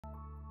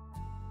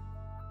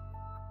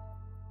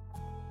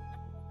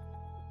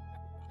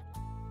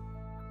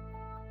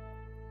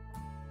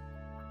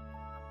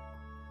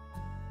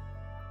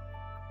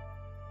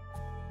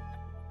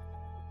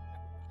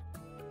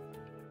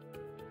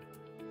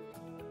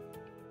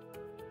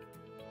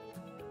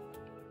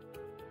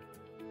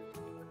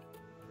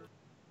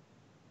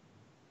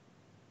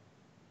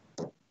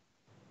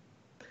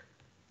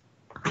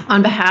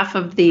On behalf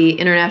of the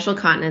International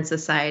Continence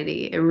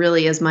Society, it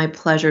really is my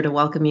pleasure to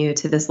welcome you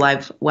to this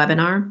live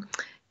webinar.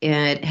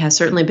 It has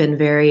certainly been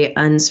very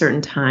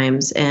uncertain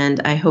times,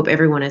 and I hope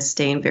everyone is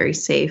staying very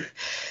safe.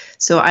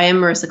 So I am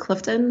Marisa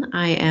Clifton.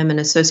 I am an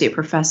associate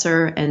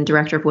professor and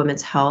director of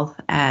women's health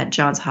at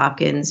Johns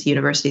Hopkins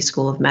University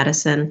School of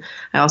Medicine.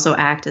 I also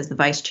act as the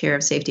vice chair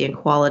of safety and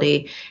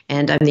quality,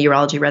 and I'm the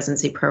urology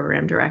residency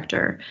program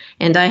director.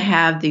 And I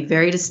have the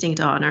very distinct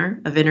honor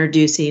of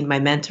introducing my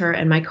mentor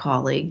and my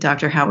colleague,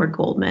 Dr. Howard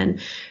Goldman,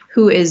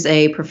 who is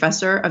a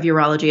professor of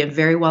urology and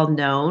very well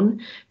known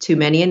to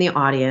many in the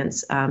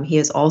audience. He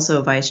is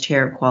also vice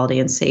chair of quality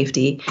and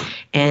safety,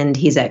 and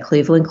he's at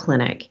Cleveland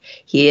Clinic.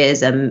 He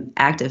is an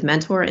active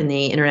mentor in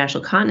the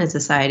International Continence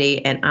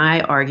Society, and I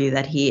argue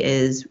that he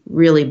has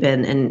really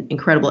been an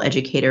incredible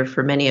educator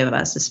for many of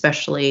us,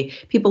 especially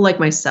people like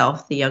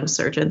myself, the young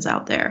surgeons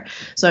out there.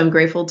 So I'm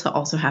grateful to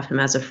also have him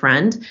as a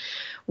friend.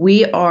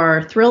 We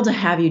are thrilled to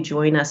have you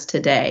join us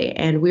today,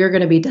 and we are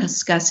going to be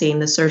discussing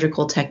the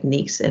surgical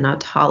techniques in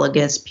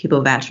autologous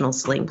pubovaginal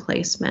sling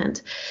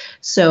placement.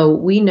 So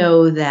we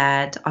know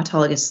that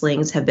autologous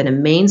slings have been a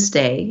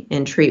mainstay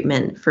in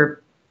treatment for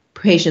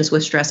patients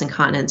with stress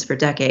incontinence for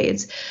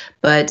decades.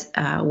 But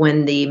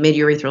when the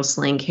mid-urethral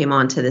sling came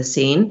onto the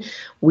scene,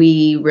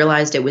 we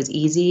realized it was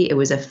easy, it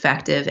was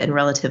effective, and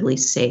relatively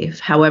safe.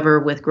 However,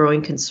 with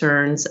growing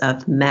concerns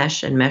of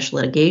mesh and mesh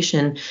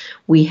litigation,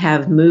 we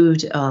have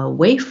moved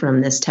away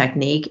from this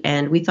technique,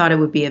 and we thought it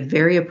would be a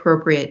very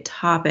appropriate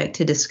topic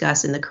to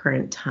discuss in the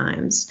current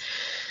times.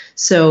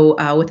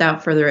 So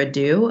without further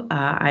ado,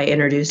 I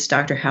introduce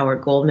Dr.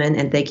 Howard Goldman,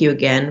 and thank you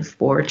again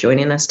for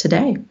joining us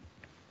today.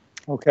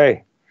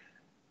 Okay.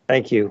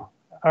 Thank you.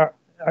 Are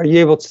you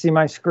able to see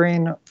my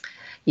screen?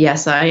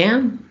 Yes, I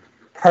am.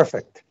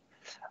 Perfect.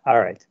 All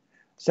right.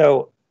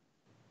 So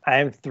I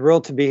am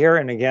thrilled to be here.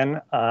 And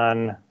again,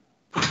 wait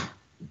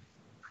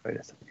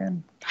a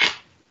second.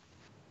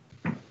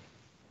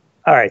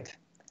 All right.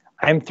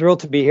 I'm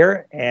thrilled to be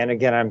here. And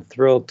again, I'm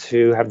thrilled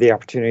to have the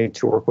opportunity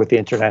to work with the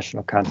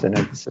International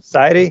Continence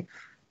Society.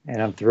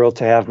 And I'm thrilled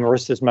to have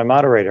Marisa as my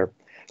moderator.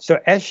 So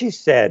as she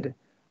said,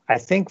 I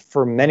think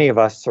for many of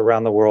us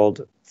around the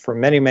world, for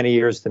many, many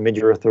years, the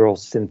mid-urethral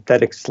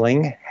synthetic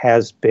sling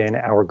has been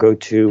our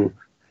go-to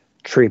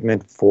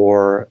treatment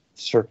for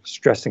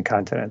stress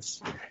incontinence.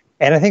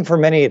 And I think for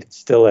many, it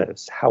still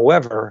is.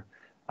 However,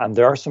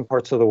 there are some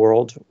parts of the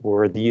world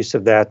where the use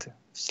of that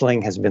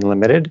sling has been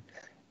limited.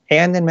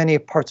 And in many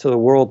parts of the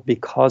world,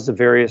 because of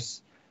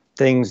various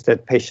things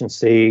that patients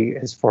see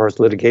as far as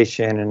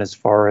litigation and as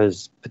far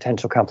as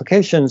potential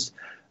complications,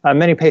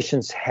 many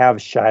patients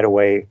have shied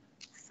away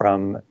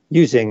from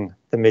using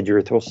the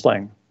mid-urethral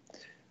sling.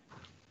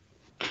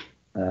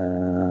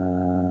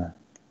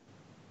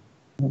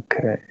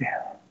 Okay.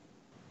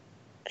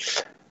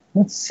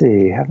 Let's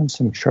see, having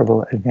some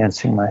trouble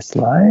advancing my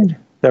slide.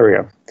 There we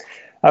go.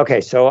 Okay,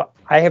 so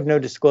I have no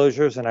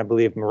disclosures, and I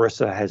believe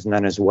Marisa has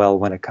none as well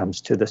when it comes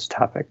to this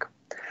topic.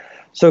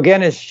 So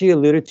again, as she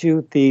alluded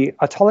to, the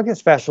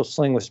autologous fascial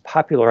sling was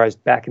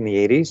popularized back in the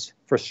 80s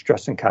for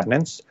stress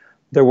incontinence.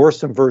 There were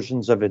some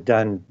versions of it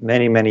done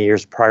many, many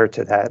years prior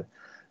to that.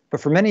 But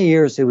for many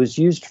years, it was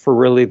used for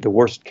really the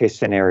worst case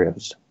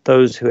scenarios.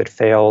 Those who had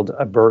failed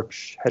a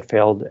Birch, had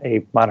failed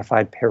a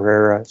modified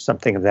Pereira,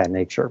 something of that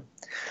nature.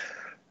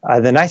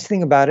 The nice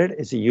thing about it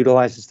is it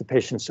utilizes the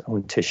patient's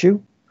own tissue.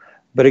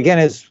 But again,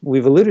 as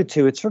we've alluded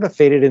to, it sort of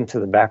faded into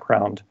the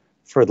background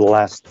for the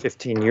last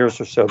 15 years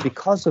or so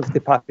because of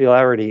the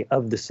popularity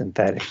of the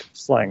synthetic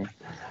sling.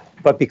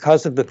 But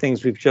because of the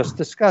things we've just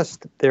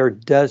discussed, there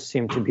does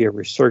seem to be a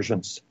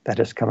resurgence that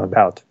has come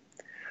about.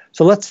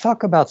 So let's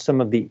talk about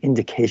some of the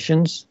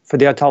indications for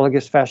the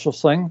autologous fascial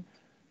sling.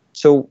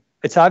 So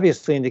it's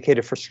obviously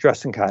indicated for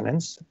stress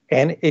incontinence,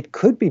 and it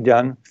could be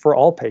done for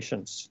all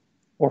patients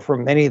or for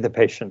many of the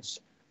patients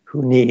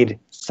who need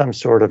some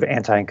sort of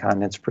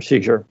anti-incontinence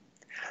procedure.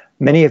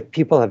 Many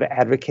people have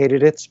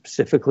advocated it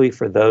specifically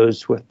for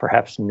those with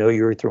perhaps no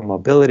urethral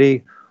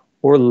mobility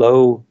or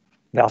low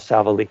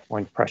Valsalva leak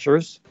point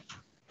pressures.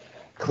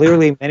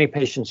 Clearly, many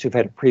patients who've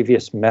had a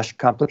previous mesh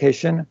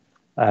complication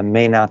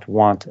may not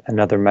want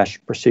another mesh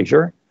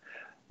procedure.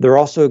 There are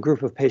also a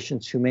group of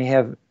patients who may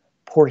have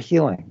poor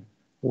healing,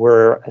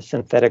 where a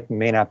synthetic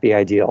may not be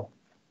ideal.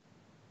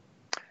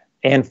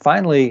 And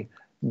finally,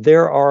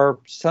 there are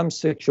some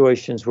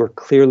situations where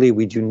clearly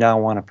we do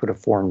not want to put a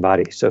foreign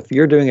body. So if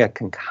you're doing a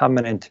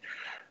concomitant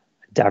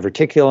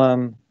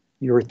diverticulum,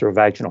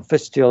 urethrovaginal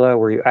fistula,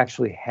 where you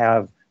actually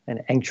have an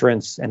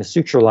entrance and a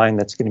suture line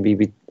that's going to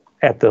be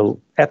at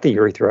the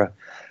urethra,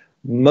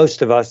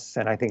 most of us,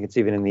 and I think it's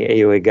even in the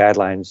AUA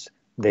guidelines,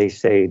 they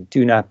say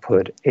do not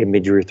put a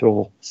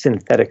mid-urethral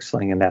synthetic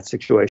sling in that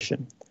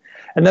situation.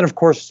 And then, of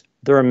course,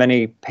 there are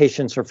many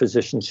patients or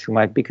physicians who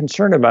might be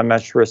concerned about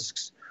mesh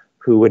risks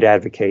who would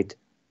advocate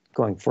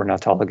going for an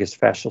autologous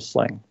fascial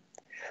sling.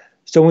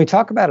 So when we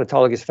talk about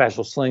autologous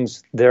fascial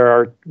slings, there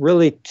are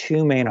really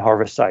two main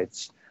harvest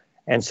sites.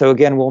 And so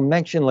again, we'll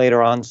mention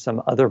later on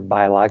some other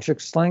biologic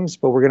slings,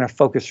 but we're going to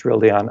focus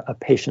really on a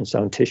patient's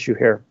own tissue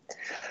here.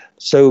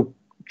 So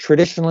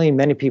Traditionally,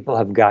 many people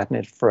have gotten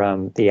it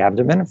from the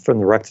abdomen, from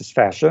the rectus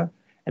fascia.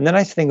 And the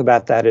nice thing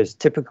about that is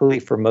typically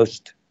for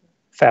most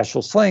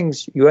fascial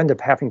slings, you end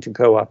up having to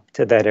go up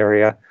to that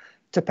area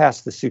to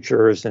pass the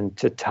sutures and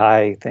to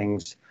tie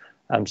things.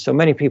 So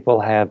many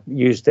people have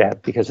used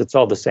that because it's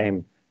all the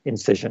same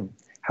incision.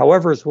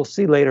 However, as we'll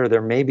see later,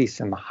 there may be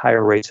some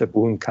higher rates of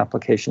wound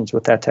complications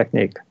with that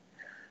technique.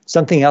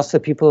 Something else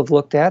that people have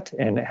looked at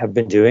and have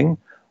been doing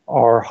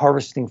are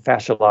harvesting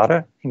fascia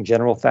lata. In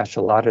general, fascia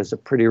lata is a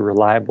pretty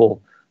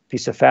reliable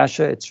piece of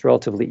fascia. It's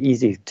relatively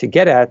easy to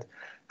get at.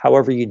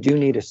 However, you do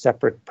need a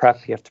separate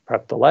prep. You have to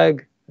prep the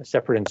leg, a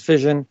separate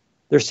incision.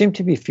 There seem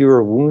to be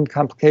fewer wound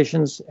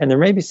complications, and there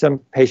may be some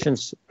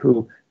patients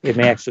who it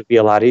may actually be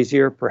a lot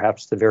easier,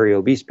 perhaps the very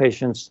obese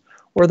patients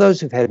or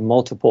those who've had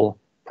multiple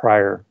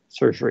prior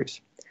surgeries.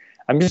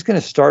 I'm just going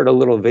to start a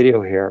little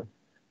video here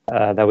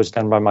that was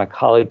done by my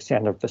colleague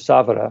Sandra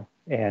Fasavada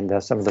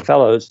and some of the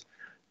fellows,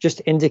 just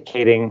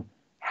indicating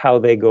how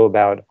they go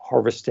about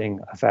harvesting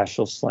a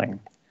fascial sling.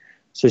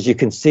 So as you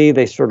can see,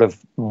 they sort of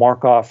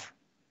mark off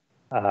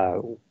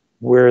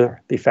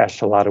where the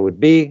fascia lata would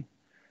be,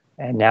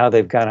 and now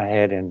they've gone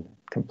ahead and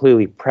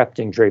completely prepped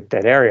and draped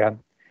that area.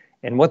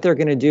 And what they're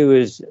going to do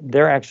is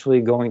they're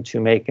actually going to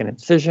make an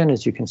incision,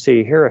 as you can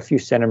see here, a few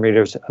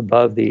centimeters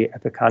above the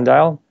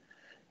epicondyle.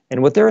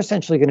 And what they're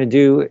essentially going to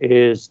do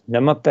is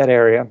numb up that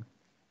area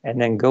and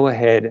then go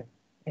ahead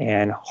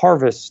and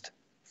harvest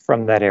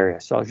from that area.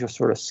 So I'll just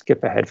sort of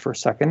skip ahead for a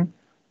second.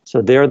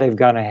 So there they've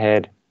gone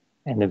ahead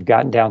and they've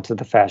gotten down to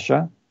the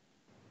fascia.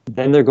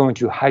 Then they're going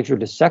to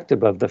hydrodissect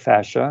above the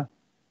fascia.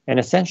 And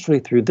essentially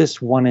through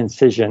this one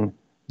incision,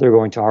 they're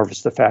going to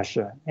harvest the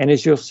fascia. And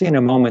as you'll see in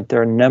a moment, there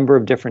are a number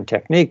of different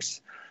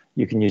techniques.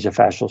 You can use a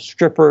fascial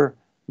stripper.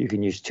 You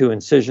can use 2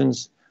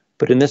 incisions.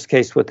 But in this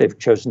case, what they've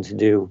chosen to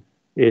do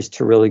is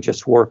to really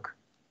just work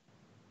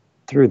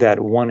through that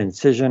one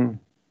incision.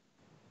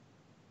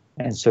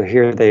 And so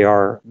here they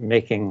are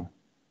making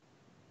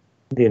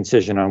the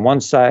incision on one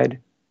side.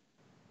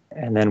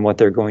 And then what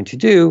they're going to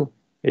do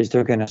is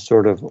they're going to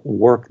sort of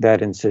work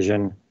that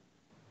incision.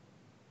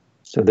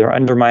 So they're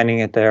undermining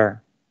it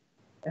there.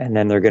 And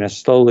then they're going to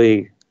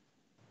slowly,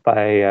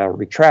 by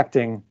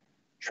retracting,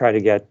 try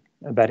to get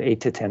about 8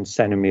 to 10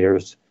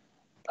 centimeters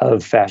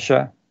of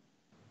fascia.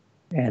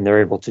 And they're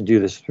able to do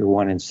this through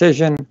one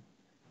incision.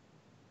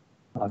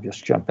 I'll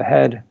just jump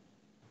ahead.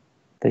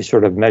 They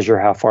sort of measure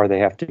how far they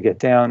have to get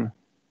down.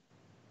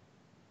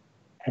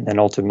 And then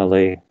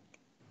ultimately,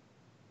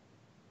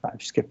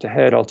 I've skipped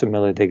ahead.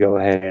 Ultimately, they go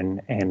ahead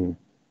and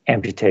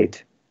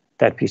amputate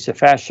that piece of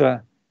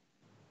fascia.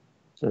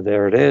 So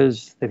there it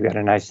is. They've got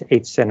a nice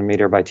 8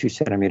 centimeter by 2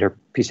 centimeter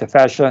piece of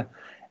fascia.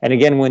 And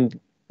again,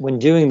 when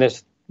doing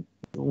this,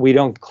 we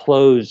don't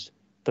close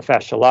the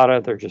fascia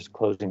lata. They're just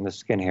closing the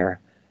skin here.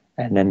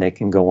 And then they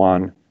can go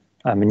on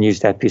and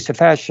use that piece of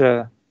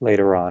fascia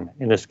later on.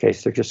 In this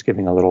case, they're just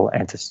giving a little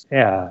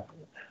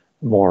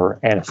more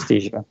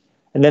anesthesia.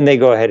 And then they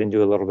go ahead and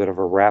do a little bit of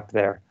a wrap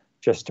there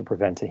just to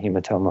prevent a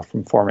hematoma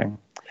from forming.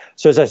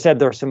 So as I said,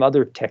 there are some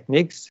other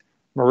techniques.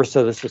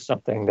 Marisa, this is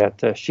something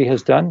that she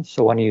has done.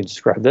 So why don't you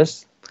describe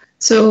this?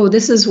 So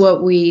this is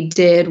what we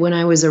did when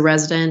I was a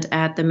resident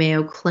at the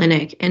Mayo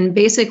Clinic. And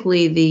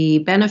basically the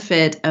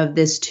benefit of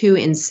this 2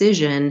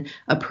 incision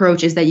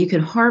approach is that you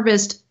can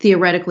harvest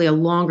theoretically a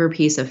longer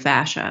piece of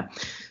fascia.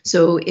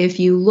 So if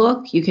you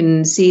look, you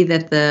can see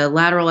that the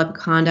lateral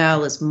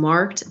epicondyle is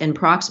marked, and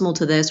proximal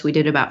to this, we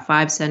did about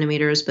 5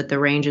 centimeters, but the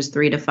range is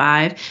 3 to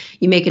 5.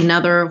 You make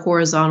another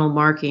horizontal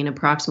marking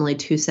approximately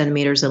 2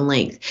 centimeters in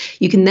length.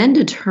 You can then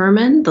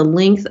determine the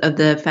length of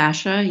the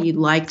fascia you'd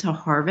like to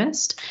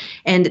harvest,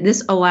 and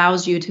this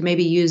allows you to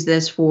maybe use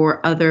this for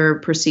other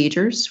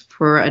procedures,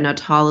 for an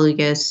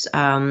autologous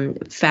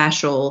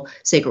fascial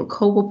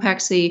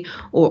sacrocolpopexy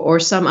or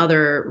some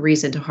other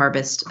reason to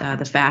harvest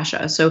the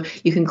fascia. So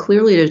you can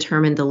clearly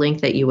determine the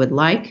length that you would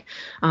like.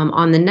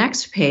 On the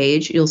next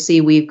page, you'll see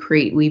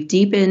we've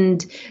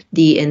deepened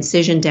the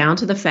incision down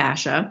to the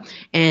fascia,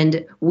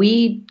 and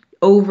we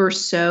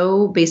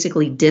oversew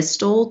basically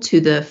distal to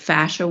the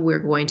fascia we're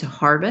going to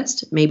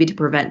harvest, maybe to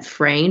prevent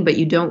fraying, but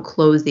you don't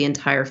close the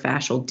entire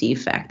fascial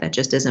defect. That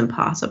just isn't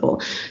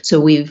possible. So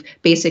we've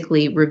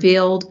basically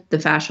revealed the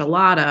fascia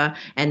lata,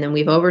 and then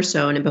we've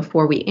oversewn, and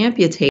before we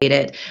amputate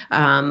it,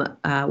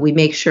 we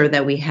make sure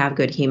that we have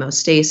good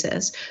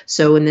hemostasis.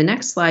 So in the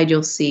next slide,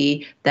 you'll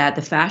see that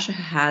the fascia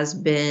has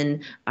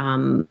been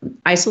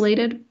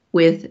isolated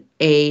with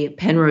a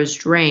Penrose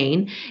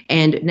drain,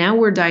 and now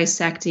we're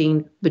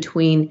dissecting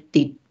between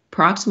the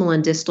proximal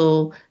and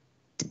distal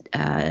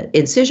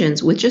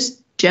incisions with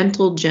just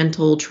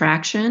gentle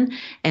traction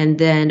and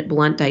then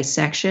blunt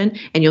dissection.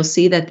 And you'll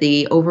see that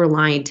the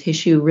overlying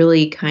tissue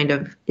really kind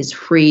of is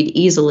freed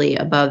easily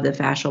above the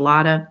fascia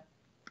lata.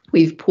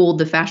 We've pulled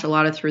the fascia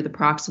lata through the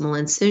proximal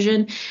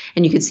incision,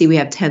 and you can see we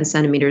have 10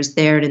 centimeters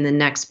there. And in the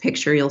next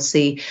picture, you'll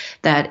see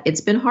that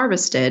it's been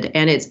harvested,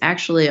 and it's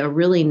actually a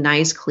really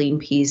nice, clean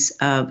piece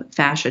of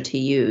fascia to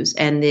use.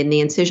 And then the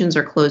incisions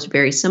are closed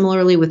very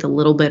similarly with a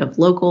little bit of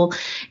local,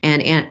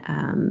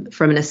 and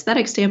from an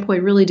aesthetic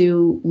standpoint, really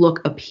do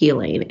look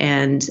appealing.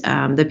 And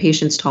the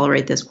patients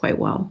tolerate this quite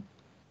well.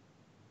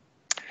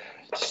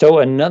 So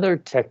another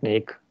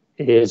technique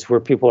is where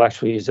people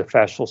actually use a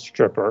fascial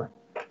stripper.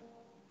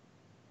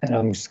 And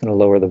I'm just going to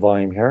lower the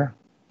volume here.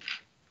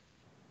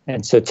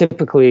 And so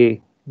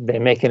typically they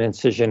make an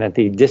incision at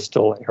the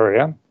distal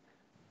area.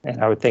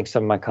 And I would thank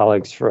some of my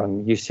colleagues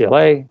from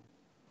UCLA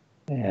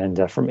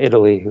and from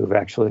Italy who've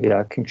actually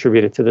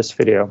contributed to this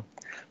video.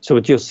 So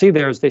what you'll see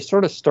there is they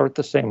sort of start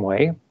the same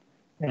way.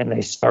 And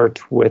they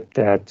start with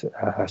that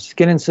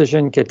skin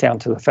incision, get down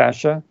to the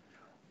fascia,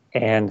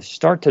 and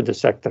start to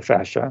dissect the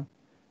fascia.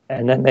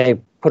 And then they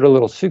put a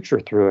little suture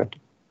through it.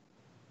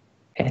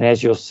 And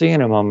as you'll see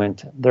in a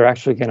moment, they're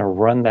actually going to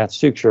run that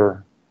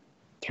suture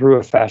through a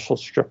fascial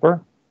stripper.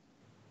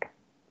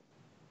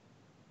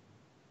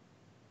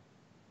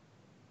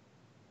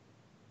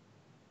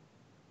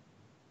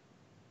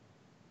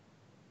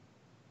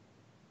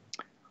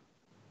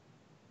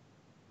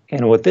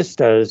 And what this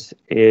does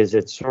is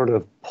it sort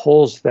of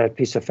pulls that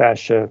piece of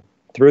fascia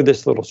through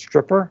this little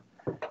stripper,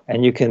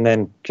 and you can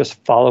then just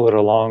follow it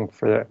along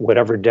for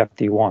whatever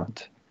depth you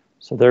want.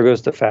 So there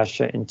goes the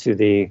fascia into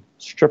the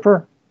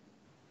stripper.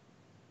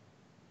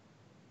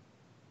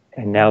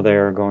 And now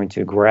they're going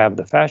to grab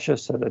the fascia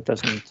so that it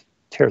doesn't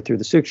tear through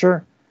the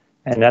suture.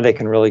 And now they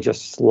can really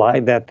just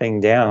slide that thing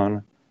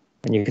down.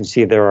 And you can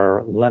see there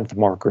are length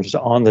markers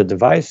on the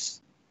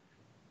device.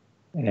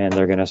 And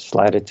they're going to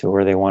slide it to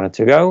where they want it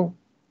to go.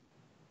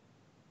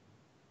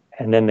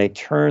 And then they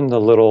turn the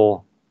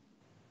little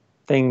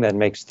thing that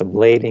makes the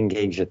blade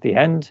engage at the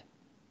end.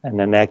 And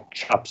then that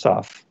chops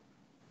off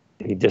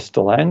the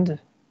distal end.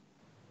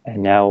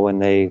 And now when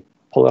they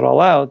pull it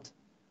all out,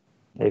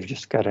 they've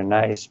just got a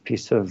nice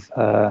piece of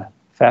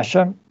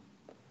fascia.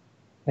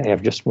 They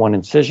have just one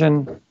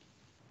incision,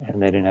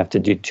 and they didn't have to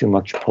do too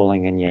much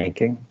pulling and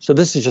yanking. So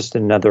this is just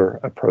another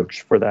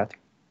approach for that.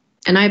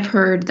 And I've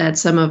heard that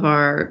some of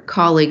our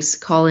colleagues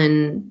call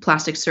in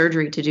plastic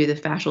surgery to do the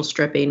fascial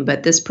stripping,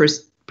 but this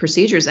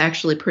procedure is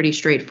actually pretty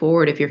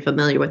straightforward if you're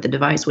familiar with the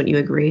device. Wouldn't you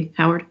agree,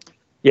 Howard?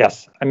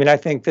 Yes. I mean, I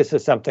think this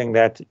is something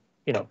that,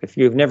 you know, if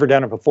you've never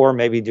done it before,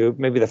 maybe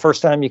the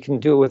first time you can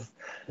do it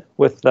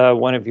with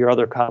one of your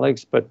other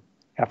colleagues, but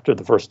after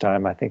the first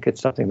time, I think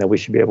it's something that we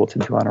should be able to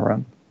do on our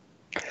own.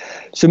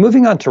 So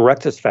moving on to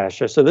rectus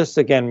fascia. So this,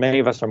 again, many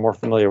of us are more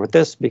familiar with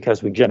this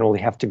because we generally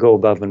have to go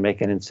above and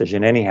make an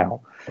incision anyhow.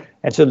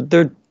 And so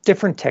there are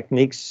different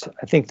techniques.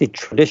 I think the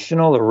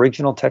traditional,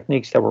 original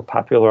techniques that were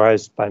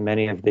popularized by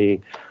many of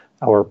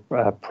our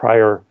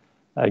prior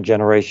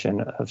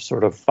generation of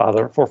sort of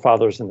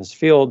forefathers in this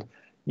field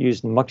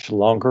used much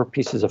longer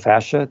pieces of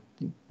fascia,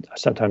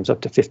 sometimes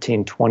up to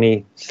 15,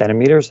 20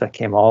 centimeters that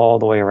came all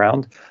the way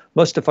around.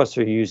 Most of us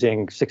are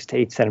using 6 to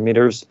 8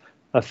 centimeters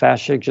of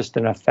fascia, just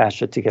enough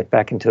fascia to get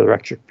back into the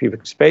rectus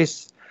pubic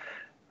space.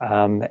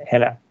 And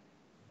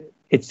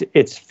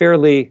it's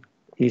fairly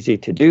easy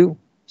to do.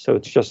 So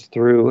it's just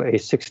through a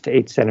 6 to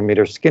 8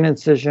 centimeter skin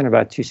incision,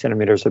 about 2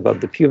 centimeters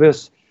above the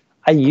pubis.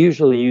 I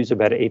usually use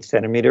about 8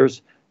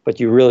 centimeters, but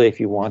you really, if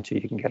you want to,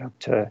 you can get up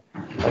to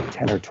like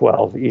 10 or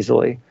 12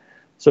 easily.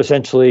 So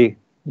essentially,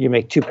 you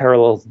make 2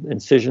 parallel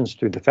incisions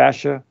through the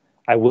fascia.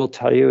 I will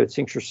tell you, it's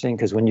interesting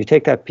because when you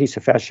take that piece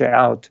of fascia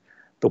out,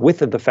 the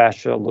width of the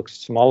fascia looks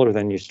smaller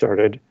than you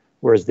started,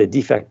 whereas the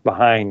defect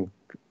behind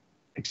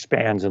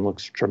expands and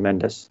looks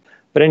tremendous.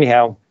 But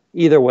anyhow,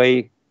 either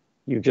way,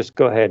 you just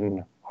go ahead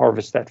and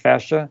harvest that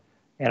fascia.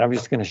 And I'm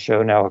just going to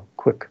show now a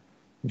quick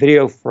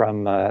video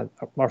from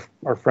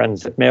our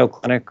friends at Mayo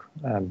Clinic.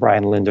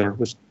 Brian Linder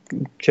was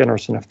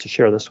generous enough to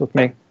share this with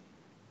me.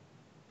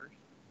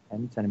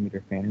 10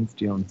 centimeter fan and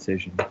steel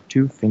incision,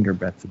 2 finger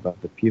breadths above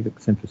the pubic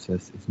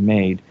symphysis is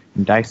made,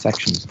 and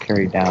dissection is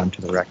carried down to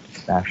the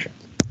rectus fascia.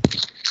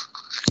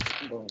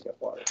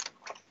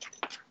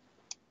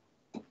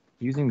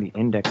 Using the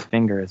index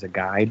finger as a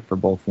guide for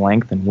both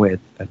length and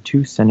width, a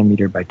 2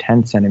 centimeter by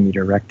 10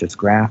 centimeter rectus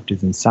graft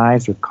is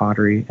incised with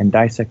cautery and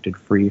dissected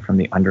free from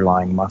the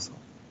underlying muscle.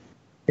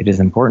 It is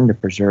important to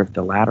preserve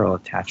the lateral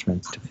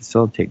attachments to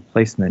facilitate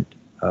placement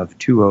of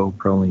 2O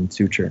proline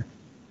suture.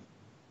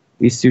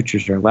 These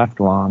sutures are left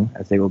long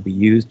as they will be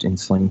used in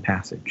sling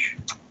passage.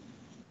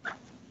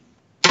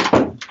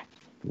 The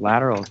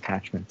lateral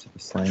attachments of the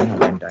sling are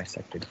then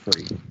dissected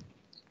free.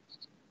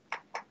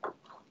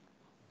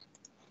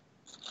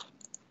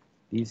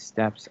 These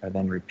steps are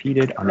then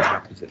repeated on the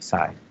opposite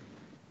side.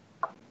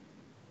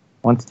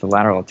 Once the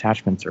lateral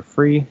attachments are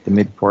free, the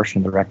mid portion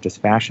of the rectus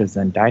fascia is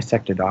then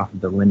dissected off of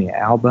the linea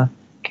alba.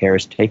 Care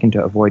is taken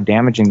to avoid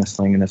damaging the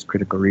sling in this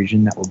critical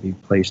region that will be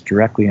placed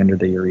directly under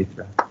the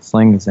urethra. The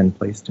sling is then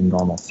placed in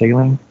normal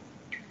saline.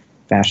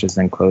 Fascia is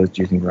then closed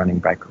using running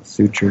bicual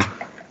suture.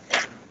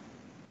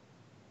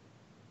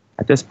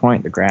 At this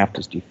point, the graft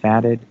is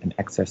defatted and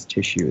excess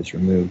tissue is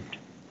removed.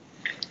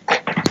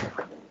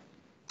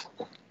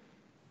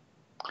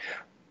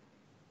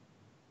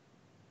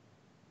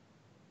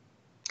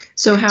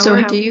 So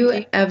Howard, do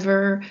you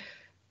ever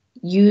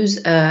use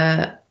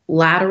a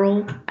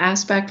lateral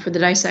aspect for the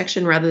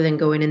dissection rather than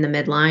going in the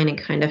midline and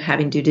kind of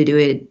having to do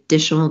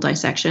additional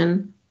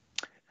dissection?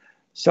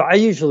 So I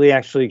usually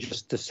actually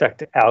just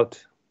dissect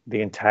out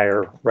the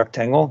entire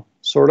rectangle,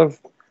 sort of,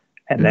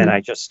 and then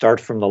I just start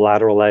from the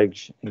lateral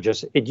edge and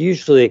it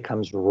usually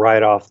comes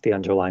right off the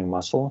underlying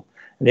muscle.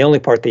 And the only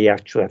part that you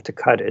actually have to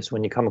cut is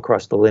when you come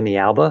across the linea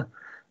alba.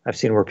 I've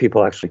seen where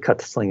people actually cut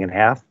the sling in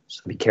half,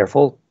 so be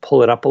careful,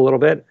 pull it up a little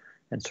bit,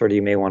 and sort of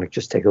you may want to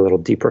just take a little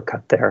deeper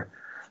cut there.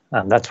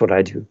 That's what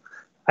I do.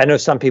 I know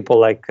some people,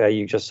 like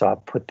you just saw,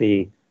 put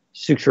the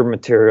suture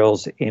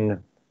materials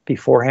in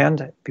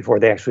beforehand, before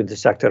they actually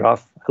dissect it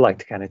off. I like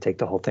to kind of take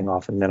the whole thing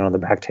off, and then on the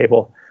back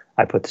table,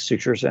 I put the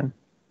sutures in.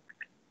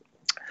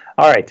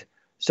 All right,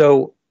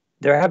 so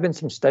there have been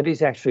some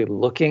studies actually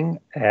looking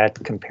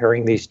at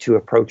comparing these two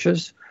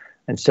approaches.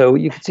 And so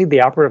you can see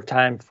the operative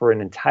time for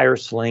an entire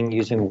sling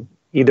using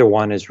either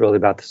one is really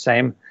about the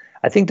same.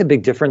 I think the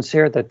big difference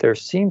here that there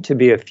seem to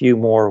be a few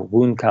more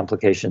wound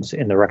complications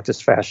in the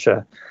rectus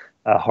fascia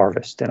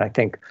harvest. And I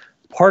think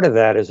part of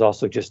that is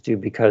also just due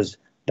because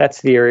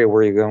that's the area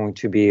where you're going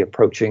to be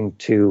approaching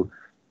to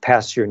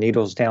pass your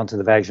needles down to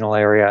the vaginal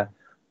area,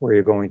 where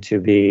you're going to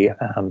be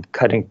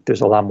cutting.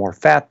 There's a lot more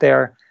fat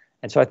there.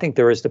 And so I think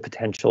there is the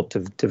potential to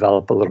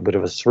develop a little bit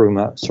of a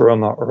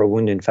seroma or a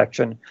wound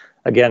infection.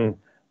 Again,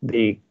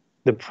 the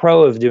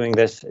pro of doing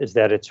this is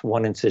that it's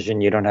one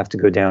incision. You don't have to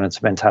go down and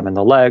spend time in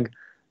the leg.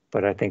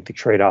 But I think the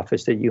trade-off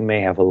is that you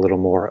may have a little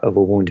more of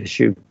a wound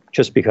issue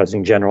just because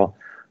in general,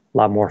 a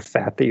lot more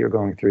fat that you're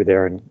going through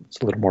there and it's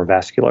a little more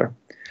vascular.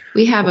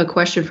 We have a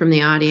question from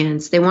the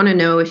audience. They want to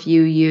know if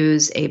you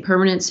use a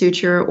permanent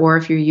suture or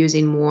if you're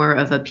using more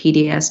of a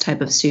PDS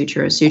type of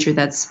suture, a suture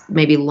that's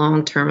maybe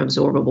long-term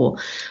absorbable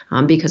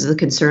because of the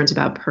concerns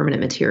about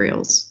permanent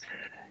materials.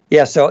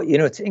 Yeah, so,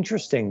 it's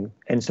interesting.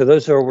 And so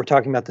we're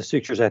talking about the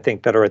sutures, I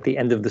think, that are at the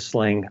end of the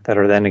sling that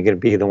are then going to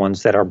be the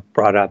ones that are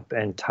brought up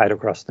and tied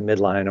across the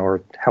midline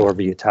or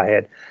however you tie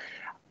it.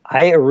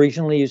 I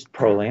originally used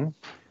Proline,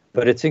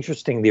 but it's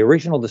interesting. The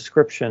original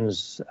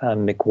descriptions,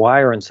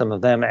 McGuire and some of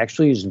them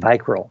actually used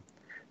Vicryl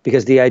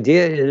because the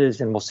idea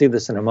is, and we'll see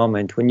this in a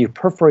moment, when you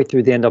perforate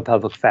through the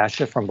endopelvic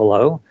fascia from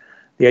below,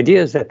 the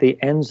idea is that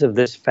the ends of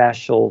this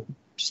fascial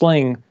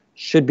sling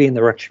should be in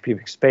the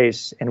rectopubic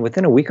space. And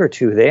within a week or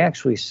two, they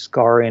actually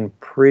scar in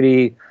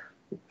pretty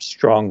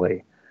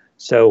strongly.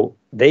 So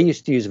they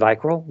used to use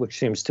Vicryl, which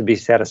seems to be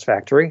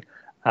satisfactory.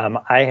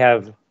 I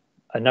have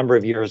a number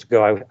of years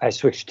ago, I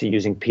switched to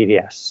using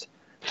PDS.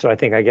 So I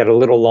think I get a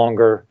little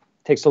longer,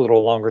 takes a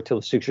little longer till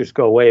the sutures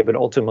go away, but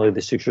ultimately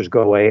the sutures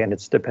go away and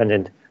it's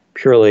dependent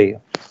purely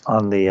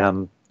on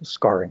the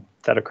scarring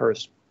that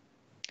occurs.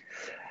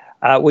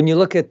 When you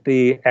look at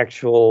the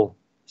actual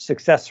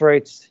success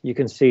rates, you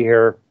can see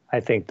here, I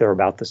think they're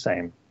about the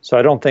same. So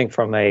I don't think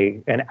from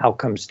an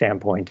outcome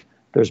standpoint,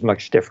 there's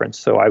much difference.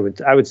 So I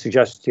would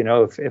suggest,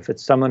 if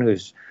it's someone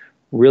who's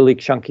really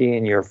chunky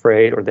and you're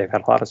afraid, or they've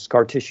had a lot of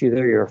scar tissue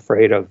there, you're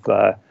afraid of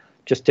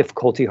just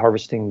difficulty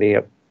harvesting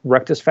the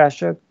rectus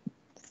fascia,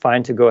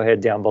 fine to go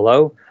ahead down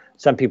below.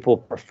 Some people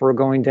prefer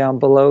going down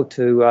below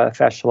to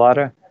fascia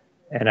lata,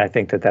 and I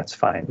think that that's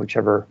fine,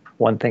 whichever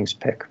one things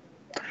pick.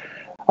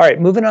 All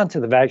right, moving on to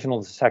the vaginal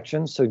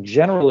dissection. So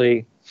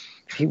generally,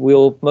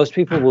 most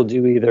people will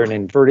do either an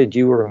inverted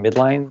U or a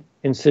midline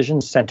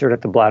incision centered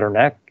at the bladder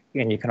neck,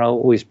 and you can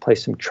always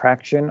place some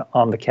traction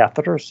on the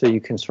catheter so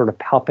you can sort of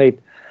palpate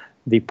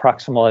the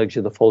proximal edge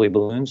of the Foley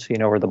balloon so you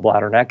know where the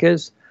bladder neck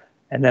is.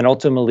 And then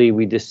ultimately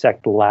we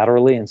dissect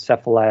laterally and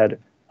cephalad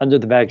under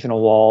the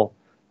vaginal wall.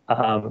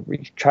 We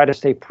try to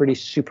stay pretty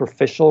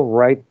superficial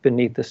right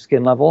beneath the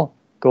skin level,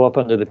 go up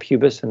under the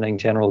pubis, and then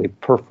generally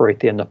perforate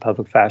the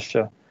endopelvic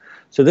fascia.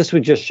 So this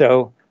would just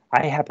show,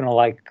 I happen to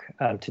like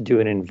to do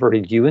an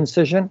inverted U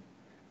incision.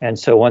 And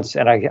so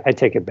I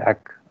take it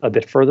back a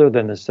bit further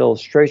than this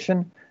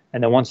illustration.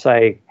 And then once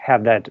I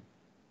have that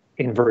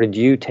inverted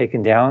U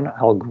taken down,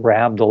 I'll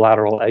grab the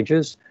lateral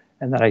edges,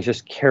 and then I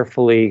just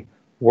carefully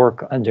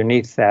work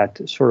underneath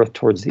that sort of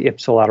towards the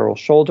ipsilateral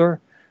shoulder,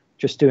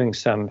 just doing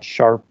some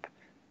sharp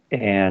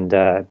and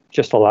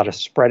just a lot of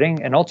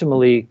spreading. And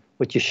ultimately,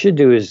 what you should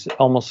do is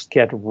almost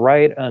get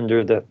right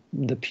under the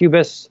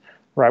pubis,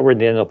 right where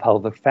the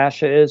endopelvic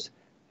fascia is.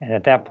 And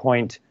at that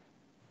point,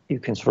 you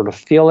can sort of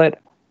feel it.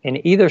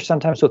 And either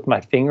sometimes with my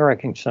finger, I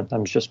can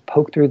sometimes just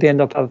poke through the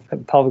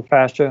endopelvic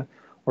fascia,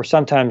 or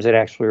sometimes it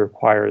actually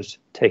requires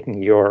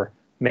taking your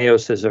Mayo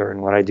scissor.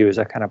 And what I do is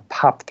I kind of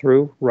pop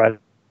through right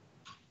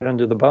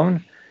under the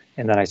bone,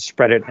 and then I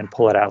spread it and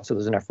pull it out so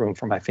there's enough room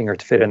for my finger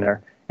to fit in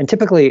there. And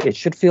typically, it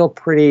should feel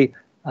pretty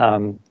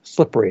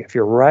slippery. If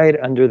you're right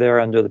under there,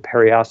 under the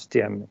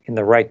periosteum in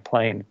the right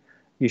plane,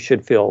 it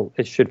should feel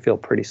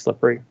pretty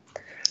slippery.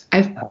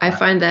 I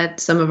find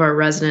that some of our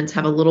residents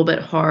have a little bit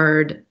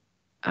hard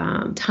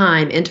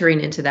time entering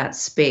into that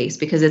space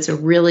because it's a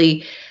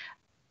really,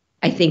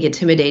 I think,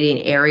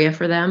 intimidating area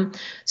for them.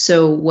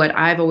 So what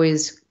I've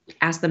always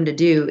ask them to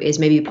do is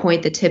maybe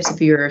point the tips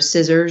of your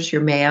scissors,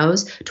 your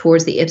mayos,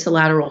 towards the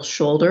ipsilateral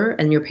shoulder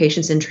and your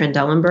patient's in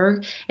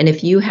Trendelenburg. And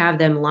if you have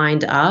them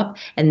lined up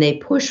and they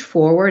push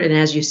forward, and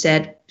as you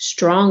said,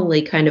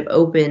 strongly kind of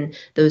open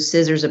those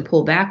scissors and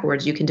pull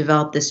backwards, you can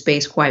develop this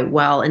space quite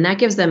well. And that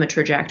gives them a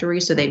trajectory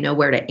so they know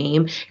where to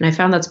aim. And I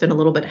found that's been a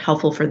little bit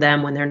helpful for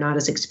them when they're not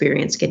as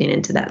experienced getting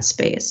into that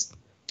space.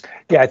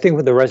 Yeah, I think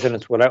with the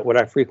residents, what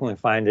I frequently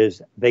find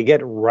is they get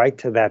right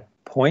to that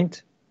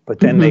point, but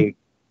then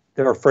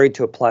they're afraid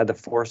to apply the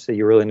force that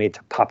you really need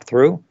to pop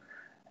through.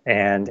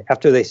 And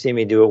after they see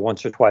me do it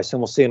once or twice, and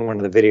we'll see in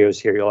one of the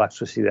videos here, you'll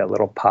actually see that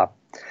little pop.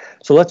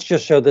 So let's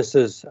just show this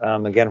is,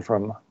 again,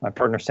 from my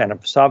partner, Santa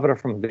Pasavita,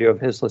 from a video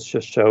of his. Let's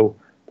just show,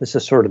 this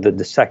is sort of the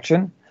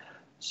dissection.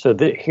 So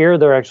here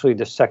they're actually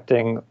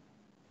dissecting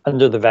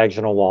under the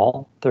vaginal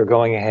wall. They're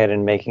going ahead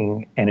and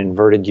making an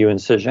inverted U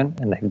incision,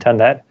 and they've done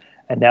that.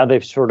 And now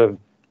they've sort of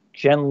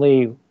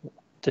gently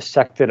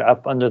dissected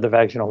up under the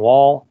vaginal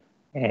wall,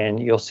 and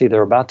you'll see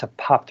they're about to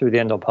pop through the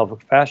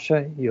endopelvic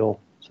fascia.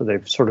 So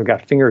they've sort of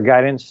got finger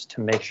guidance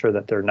to make sure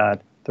that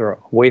they're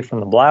away from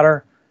the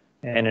bladder.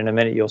 And in a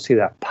minute, you'll see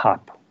that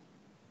pop.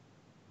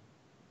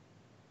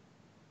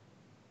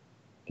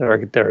 There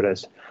it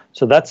is.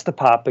 So that's the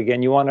pop.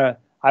 Again,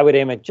 I would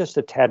aim it just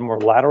a tad more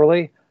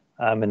laterally.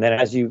 And then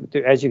as you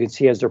can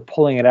see, as they're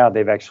pulling it out,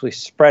 they've actually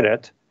spread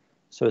it.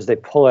 So as they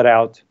pull it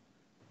out,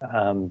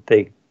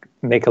 they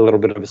make a little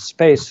bit of a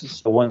space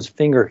so one's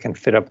finger can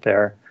fit up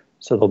there.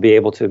 So they'll be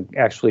able to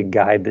actually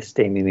guide the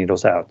staining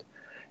needles out.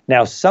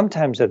 Now,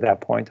 sometimes at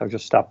that point, I'll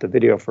just stop the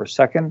video for a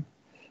second.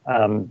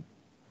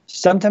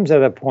 Sometimes at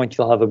that point,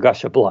 you'll have a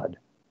gush of blood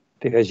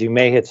because you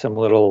may hit some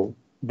little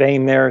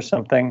vein there or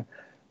something.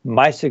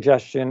 My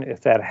suggestion,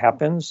 if that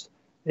happens,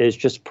 is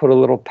just put a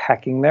little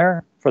packing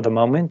there for the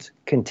moment.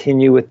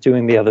 Continue with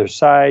doing the other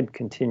side,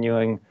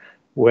 continuing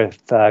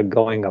with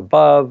going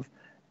above.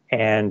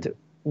 And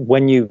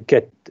when you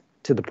get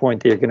to the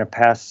point that you're going to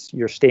pass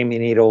your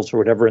staining needles or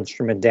whatever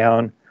instrument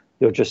down,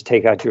 you'll just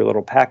take out your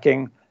little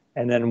packing.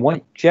 And then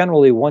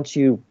generally, once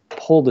you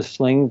pull the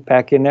sling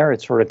back in there,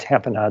 it sort of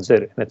tamponades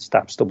it and it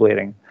stops the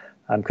bleeding.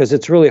 Because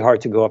it's really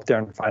hard to go up there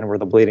and find where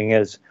the bleeding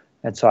is.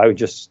 And so I would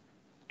just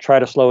try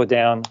to slow it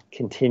down,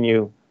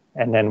 continue,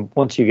 and then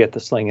once you get the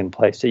sling in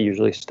place, it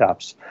usually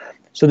stops.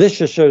 So this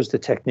just shows the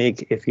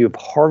technique. If you've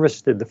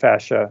harvested the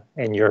fascia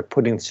and you're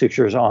putting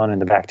sutures on in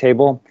the back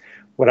table,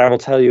 what I will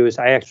tell you is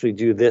I actually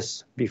do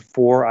this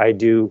before I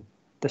do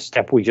the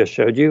step we just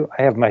showed you.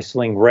 I have my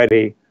sling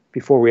ready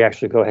before we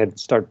actually go ahead and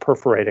start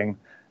perforating.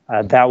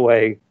 That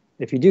way,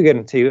 if you do get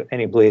into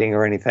any bleeding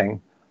or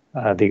anything,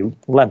 the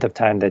length of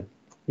time that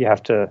you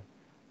have to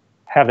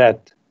have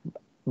that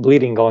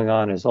bleeding going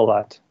on is a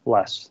lot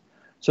less.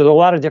 So there are a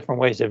lot of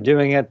different ways of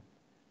doing it.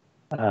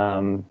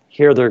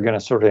 Here they're going to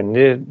sort of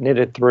knit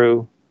it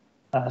through.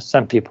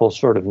 Some people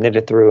sort of knit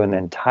it through and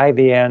then tie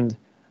the end.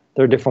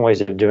 There are different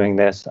ways of doing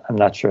this. I'm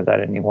not sure that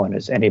anyone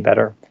is any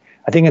better.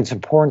 I think it's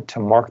important to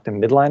mark the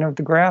midline of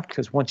the graft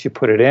because once you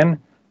put it in,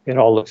 it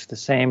all looks the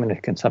same, and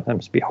it can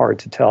sometimes be hard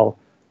to tell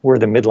where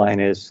the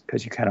midline is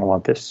because you kind of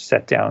want this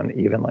set down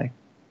evenly.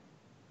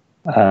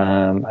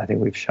 I think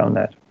we've shown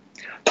that.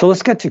 So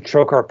let's get to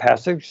trocar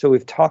passage. So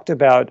we've talked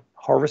about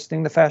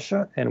harvesting the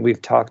fascia, and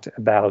we've talked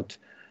about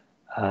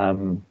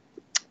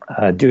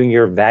doing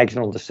your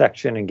vaginal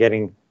dissection and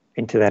getting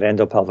into that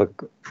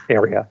endopelvic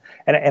area.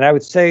 And I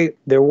would say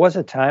there was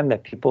a time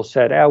that people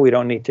said, we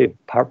don't need to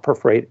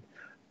perforate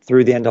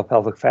through the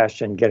endopelvic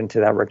fascia and get into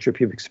that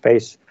retropubic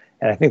space.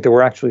 And I think there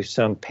were actually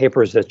some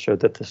papers that showed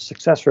that the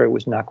success rate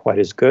was not quite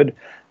as good,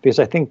 because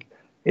I think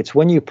it's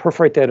when you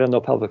perforate that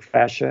endopelvic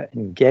fascia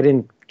and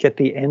get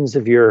the ends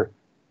of your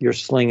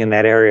sling in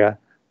that area,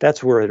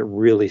 that's where it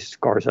really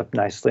scars up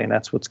nicely, and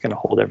that's what's going to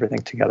hold everything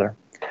together.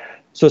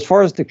 So as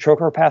far as the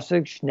trocar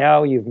passage,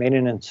 now you've made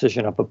an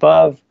incision up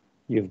above.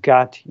 You've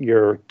got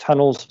your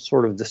tunnels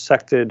sort of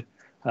dissected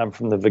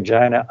from the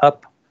vagina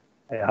up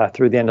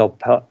through the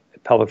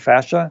endopelvic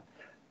fascia.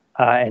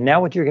 And now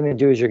what you're going to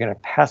do is you're going to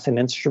pass an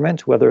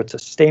instrument, whether it's a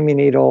stami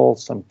needle,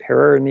 some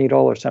Pereira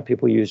needle, or some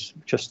people use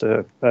just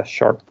a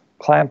sharp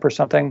clamp or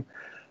something.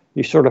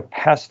 You sort of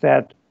pass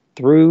that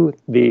through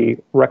the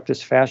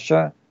rectus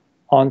fascia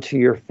onto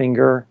your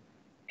finger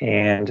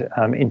and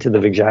into the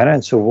vagina.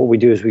 And so what we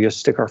do is we just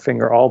stick our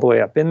finger all the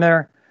way up in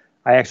there.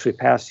 I actually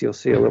pass, you'll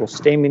see a little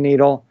stami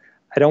needle.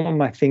 I don't want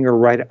my finger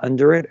right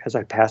under it as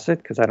I pass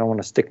it because I don't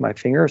want to stick my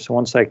finger. So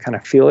once I kind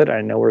of feel it,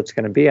 I know where it's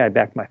going to be. I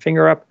back my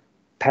finger up,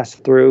 pass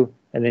it through,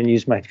 and then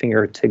use my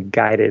finger to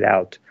guide it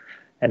out.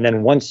 And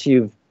then once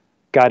you've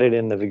got it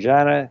in the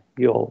vagina,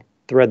 you'll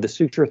thread the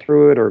suture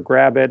through it or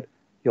grab it.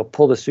 You'll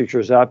pull the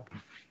sutures up,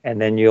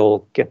 and then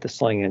you'll get the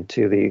sling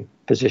into the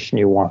position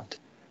you want.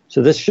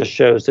 So this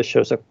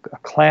shows a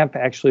clamp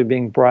actually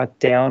being brought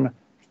down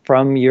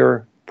from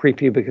your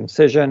prepubic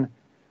incision,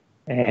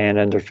 and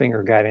under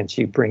finger guidance,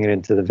 you bring it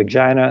into the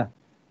vagina,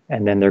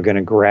 and then they're going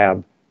to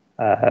grab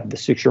the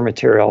suture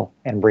material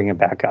and bring it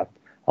back up.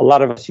 A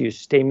lot of us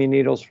use stami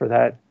needles for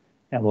that,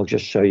 and we'll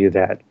just show you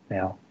that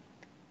now.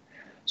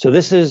 So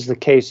this is the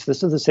case.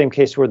 This is the same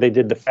case where they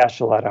did the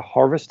fasciolata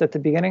harvest at the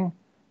beginning.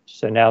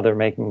 So now they're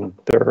making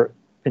their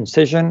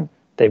incision.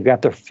 They've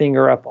got their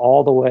finger up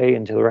all the way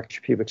into the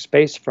rectopubic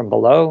space from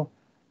below.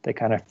 They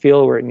kind of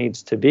feel where it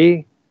needs to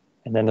be,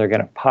 and then they're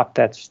going to pop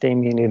that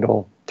stamy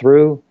needle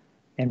through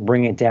and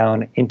bring it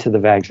down into the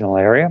vaginal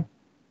area.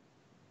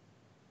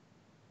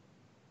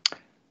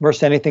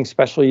 Marisa, anything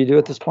special you do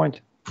at this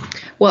point?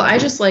 Well, I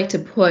just like to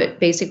put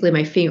basically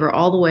my finger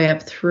all the way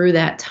up through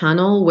that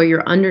tunnel where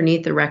you're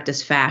underneath the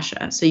rectus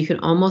fascia. So you can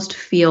almost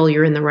feel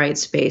you're in the right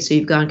space. So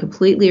you've gone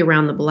completely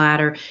around the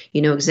bladder.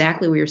 You know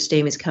exactly where your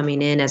stem is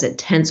coming in as it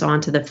tents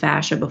onto the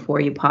fascia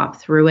before you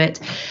pop through it.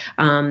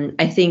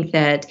 I think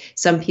that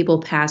some people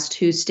pass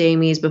 2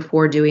 stemies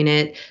before doing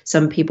it.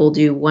 Some people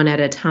do one at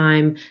a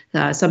time.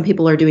 Some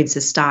people are doing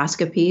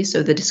cystoscopy.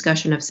 So the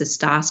discussion of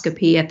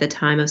cystoscopy at the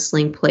time of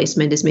sling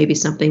placement is maybe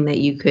something that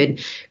you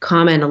could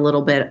comment a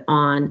little bit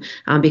on,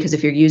 because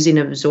if you're using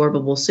an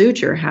absorbable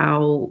suture,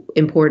 how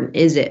important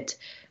is it?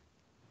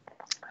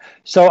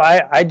 So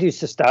I do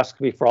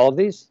cystoscopy for all of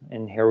these,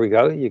 and here we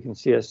go. You can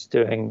see us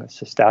doing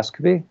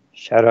cystoscopy.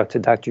 Shout out to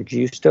Dr.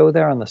 Giusto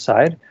there on the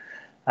side.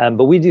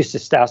 But we do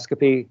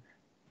cystoscopy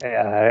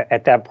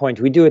at that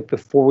point. We do it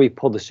before we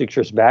pull the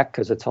sutures back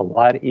because it's a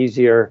lot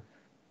easier.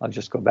 I'll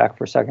just go back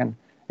for a second.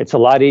 It's a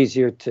lot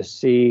easier to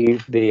see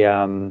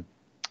the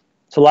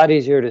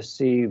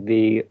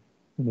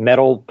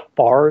metal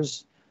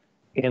bars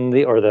in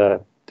the, or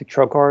the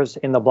trocars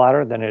in the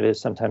bladder than it is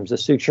sometimes the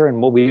suture.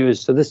 And what we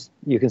use, so this,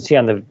 you can see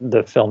on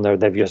the film there,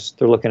 they're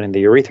looking in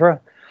the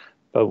urethra,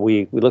 but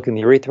we look in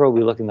the urethra,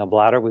 we look in the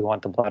bladder, we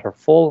want the bladder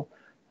full.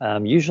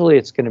 Usually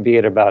it's going to be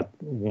at about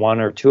 1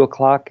 or 2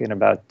 o'clock and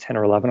about 10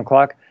 or 11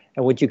 o'clock.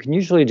 And what you can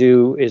usually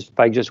do is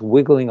by just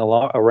wiggling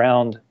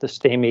around the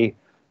stamy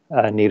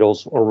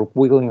needles or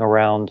wiggling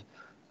around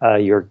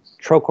your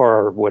trocar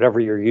or whatever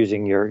you're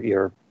using,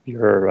 your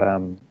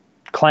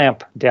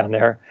clamp down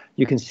there,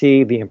 you can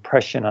see the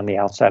impression on the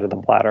outside of the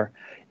bladder.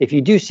 If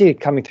you do see it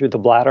coming through the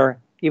bladder,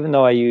 even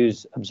though I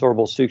use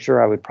absorbable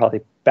suture, I would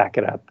probably back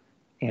it up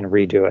and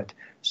redo it.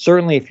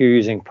 Certainly if you're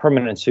using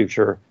permanent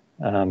suture,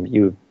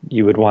 you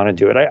would want to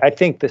do it. I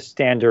think the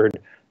standard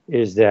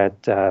is that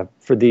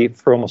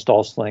for almost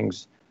all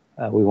slings,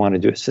 we want to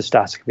do a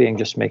cystoscopy and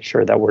just make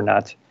sure that we're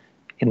not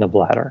in the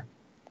bladder.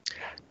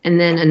 And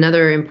then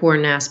another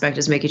important aspect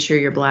is making sure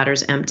your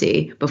bladder's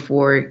empty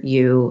before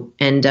you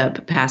end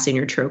up passing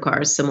your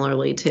trocars,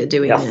 similarly to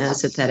doing a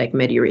synthetic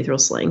mid-urethral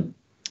sling.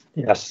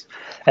 Yes.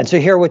 And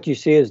so here what you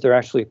see is they're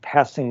actually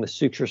passing the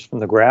sutures from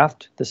the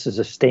graft. This is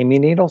a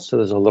stamy needle, so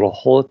there's a little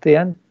hole at the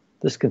end.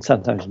 This can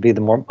sometimes be the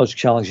most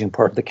challenging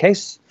part of the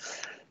case.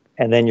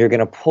 And then you're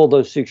going to pull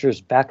those sutures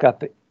back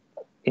up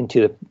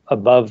into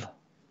above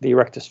the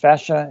rectus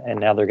fascia, and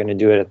now they're going to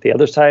do it at the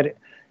other side.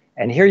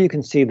 And here you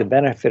can see the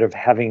benefit of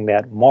having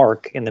that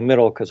mark in the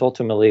middle, because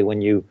ultimately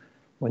when you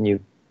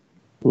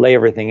lay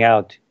everything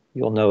out,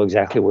 you'll know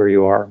exactly where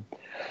you are.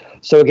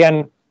 So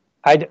again,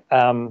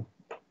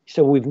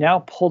 so we've now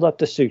pulled up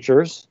the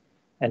sutures.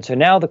 And so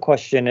now the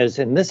question is,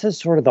 and this is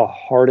sort of the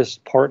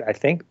hardest part, I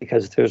think,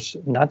 because there's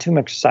not too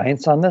much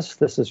science on this.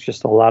 This is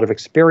just a lot of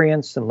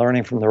experience and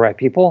learning from the right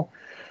people.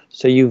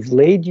 So you've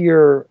laid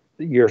your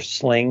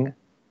sling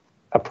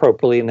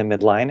appropriately in the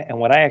midline. And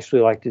what I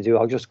actually like to do,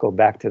 I'll just go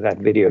back to that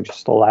video,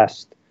 just the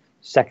last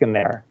second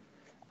there.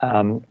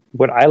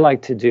 What I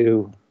like to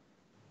do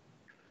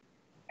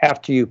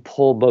after you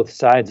pull both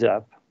sides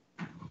up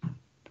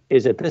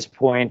is at this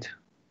point,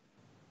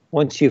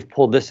 once you've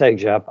pulled this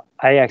edge up,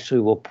 I actually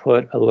will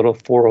put a little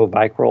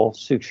forovicral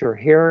suture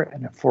here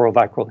and a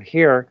forovicral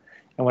here.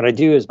 And what I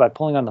do is by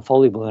pulling on the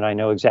Foley balloon, I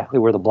know exactly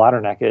where the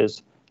bladder neck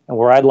is. And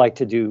where I'd like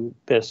to do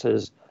this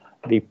is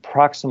the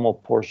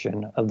proximal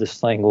portion of the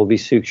sling will be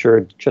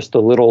sutured just a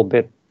little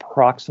bit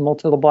proximal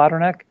to the bladder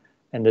neck,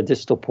 and the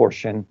distal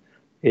portion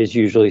is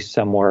usually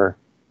somewhere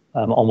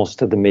almost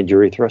to the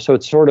mid-urethra. So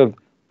it's sort of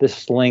this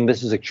sling.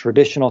 This is a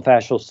traditional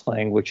fascial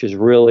sling, which is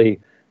really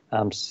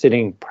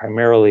sitting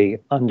primarily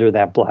under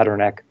that bladder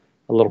neck,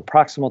 a little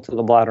proximal to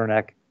the bladder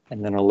neck,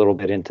 and then a little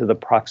bit into the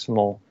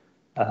proximal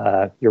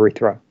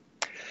urethra.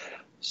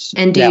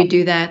 And do you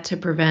do that to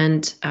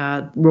prevent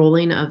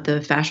rolling of the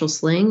fascial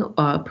sling,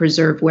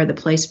 preserve where the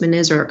placement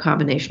is, or a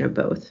combination of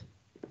both?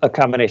 A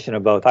combination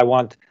of both. I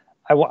want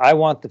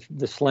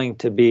the sling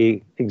to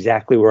be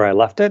exactly where I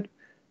left it.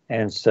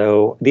 And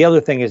so the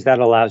other thing is that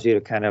allows you to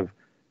kind of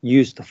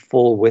use the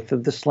full width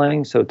of the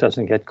sling so it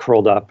doesn't get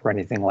curled up or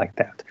anything like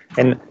that.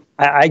 And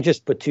I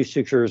just put 2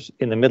 sutures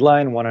in the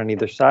midline, 1 on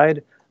either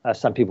side.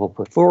 Some people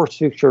put 4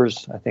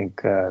 sutures. I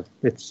think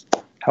it's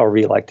however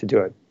you like to do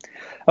it.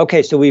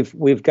 Okay, so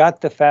we've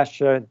got the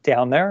fascia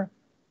down there,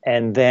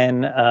 and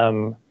then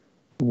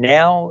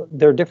now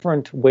there are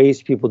different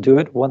ways people do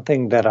it. One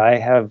thing that I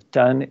have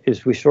done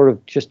is we sort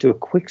of just do a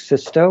quick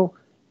cysto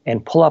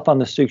and pull up on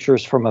the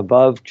sutures from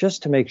above,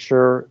 just to make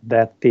sure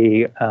that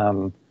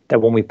that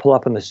when we pull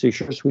up on the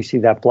sutures, we see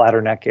that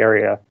bladder neck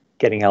area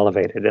getting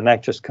elevated, and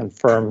that just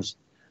confirms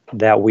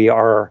that we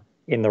are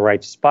in the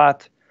right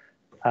spot.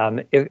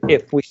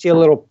 If we see a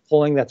little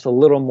pulling that's a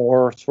little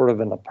more sort of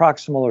in the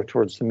proximal or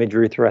towards the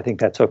mid-urethra, I think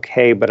that's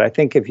okay. But I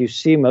think if you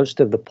see most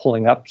of the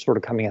pulling up sort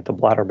of coming at the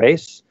bladder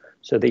base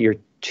so that you're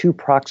too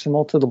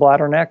proximal to the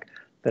bladder neck,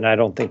 then I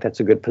don't think that's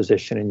a good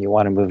position and you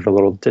want to move it a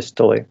little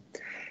distally.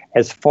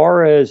 As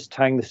far as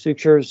tying the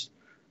sutures,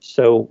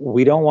 so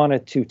we don't want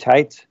it too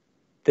tight.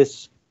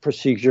 This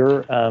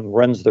procedure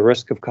runs the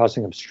risk of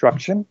causing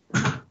obstruction,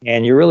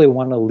 and you really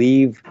want to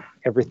leave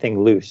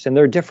everything loose. And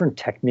there are different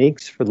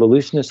techniques for the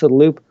looseness of the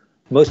loop.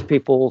 Most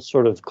people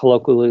sort of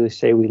colloquially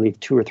say we leave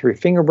 2 or 3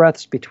 finger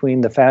breaths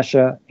between the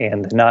fascia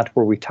and the knot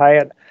where we tie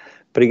it.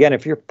 But again,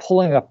 if you're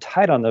pulling up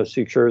tight on those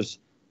sutures,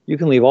 you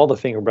can leave all the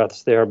finger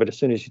breaths there, but as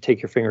soon as you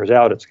take your fingers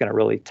out, it's going to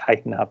really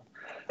tighten up.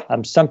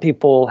 Some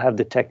people have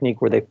the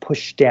technique where they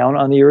push down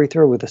on the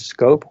urethra with a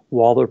scope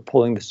while they're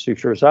pulling the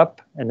sutures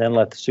up and then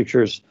let the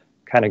sutures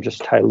kind of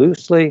just tie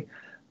loosely.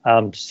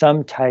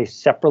 Some tie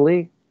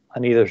separately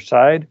on either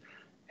side.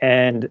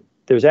 And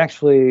there's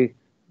actually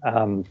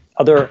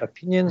other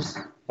opinions.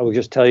 I will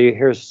just tell you,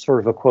 here's sort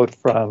of a quote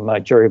from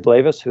Jerry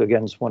Blavis, who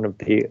again is one of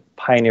the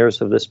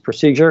pioneers of this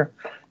procedure.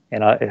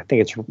 And I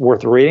think it's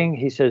worth reading.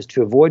 He says,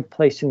 to avoid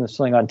placing the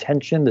sling on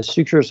tension, the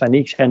sutures on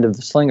each end of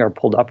the sling are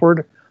pulled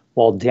upward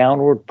while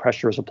downward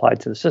pressure is applied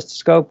to the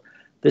cystoscope.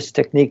 This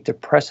technique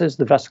depresses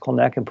the vesical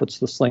neck and puts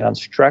the sling on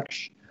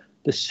stretch.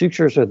 The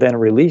sutures are then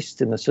released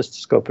and the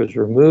cystoscope is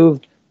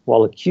removed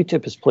while a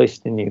Q-tip is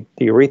placed in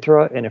the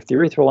urethra. And if the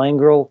urethral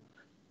angle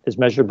is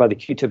measured by the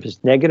Q-tip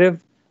is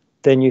negative,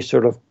 then you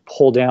sort of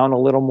pull down a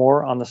little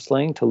more on the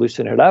sling to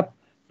loosen it up.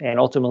 And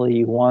ultimately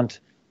you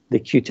want the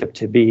Q-tip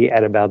to be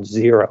at about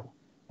 0.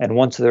 And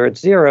once they're at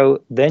 0,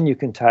 then you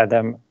can tie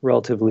them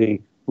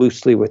relatively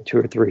loosely with 2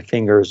 or 3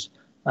 fingers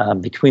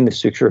between the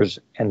sutures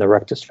and the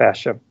rectus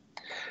fascia.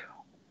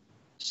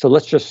 So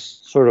let's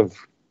just sort of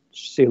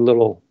see a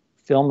little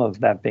film of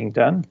that being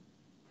done.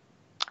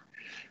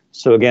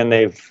 So again,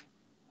 I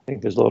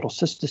think there's a little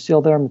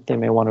cystocele there that they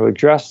may want to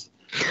address,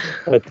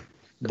 but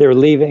they're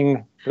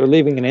leaving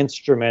an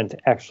instrument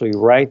actually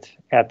right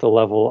at the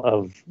level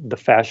of the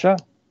fascia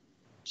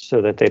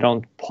so that they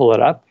don't pull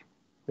it up.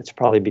 It's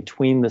probably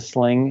between the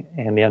sling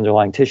and the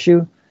underlying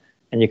tissue.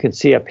 And you can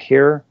see up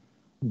here,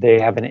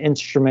 they have an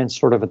instrument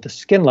sort of at the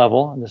skin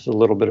level, and this is a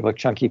little bit of a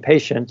chunky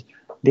patient,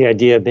 the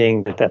idea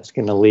being that that's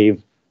going to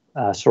leave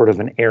sort of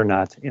an air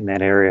knot in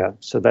that area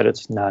so that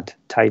it's not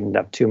tightened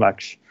up too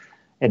much.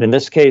 And in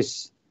this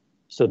case,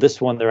 so this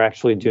one, they're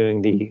actually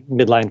doing the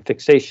midline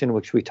fixation,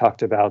 which we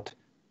talked about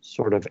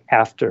sort of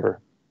after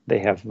they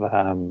have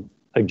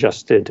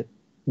adjusted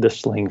the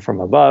sling from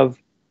above.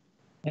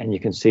 And you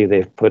can see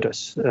they've put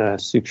a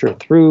suture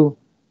through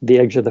the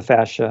edge of the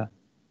fascia,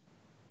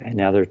 and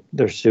now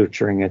they're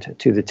suturing it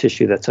to the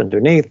tissue that's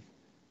underneath.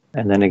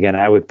 And then again,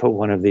 I would put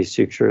one of these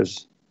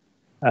sutures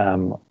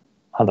on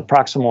the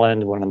proximal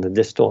end, one on the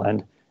distal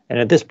end. And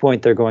at this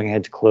point, they're going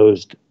ahead to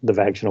close the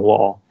vaginal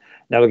wall.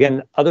 Now,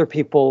 again, other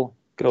people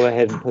go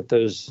ahead and put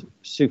those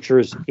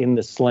sutures in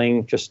the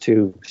sling just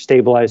to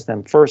stabilize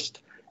them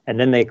first. And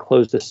then they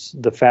close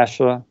the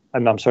fascia.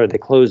 I'm sorry, they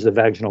close the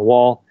vaginal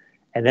wall.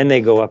 And then they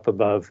go up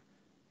above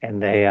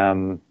and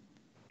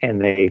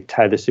they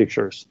tie the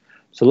sutures.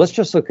 So let's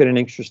just look at an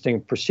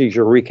interesting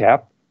procedure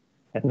recap.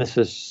 And this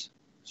is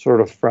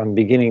sort of from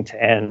beginning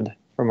to end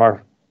from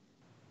our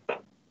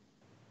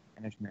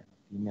management of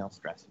female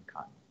stress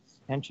incontinence.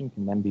 Attention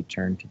can then be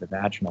turned to the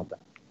vaginal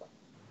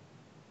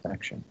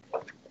section.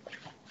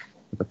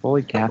 With a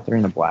Foley catheter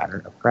in the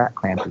bladder, a Pratt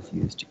clamp is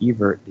used to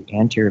evert the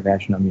anterior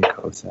vaginal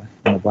mucosa,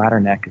 and the bladder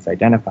neck is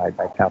identified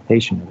by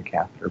palpation of the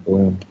catheter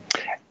balloon.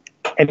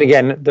 And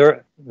again,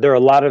 there are a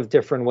lot of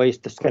different ways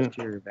to skin.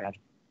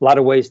 A lot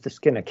of ways to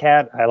skin a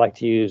cat. I like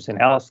to use an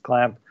Alice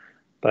clamp,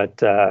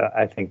 but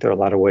I think there are a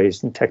lot of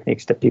ways and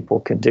techniques that people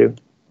can do.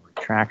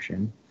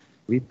 Retraction.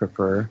 We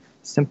prefer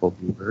simple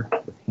beaver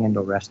with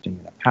handle resting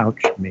in a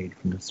pouch made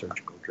from the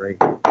surgical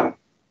drape.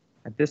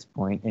 At this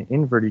point, an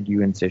inverted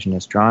U incision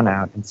is drawn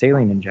out and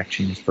saline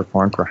injection is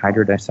performed for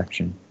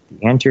hydrodissection.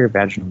 The anterior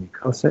vaginal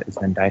mucosa is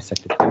then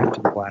dissected back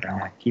to the bladder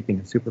neck, keeping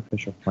a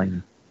superficial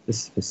plane.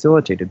 This is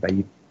facilitated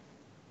by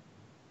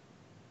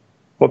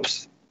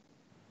Whoops.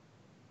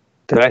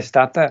 Did I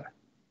stop that?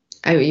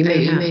 You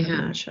may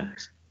have.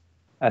 Shucks.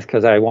 That's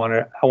because I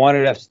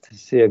wanted us to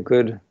see a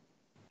good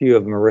view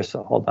of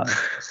Marisa. Hold on.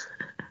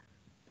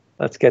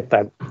 Let's get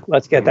that.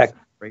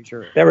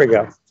 There we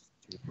go.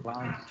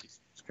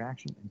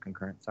 Extraction and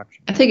concurrent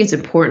suction. I think it's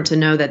important to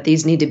know that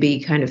these need to be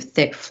kind of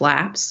thick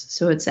flaps,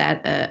 so it's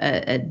at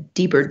a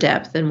deeper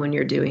depth than when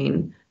you're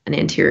doing an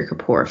anterior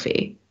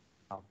capophory,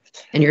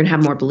 and you're gonna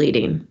have more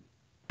bleeding.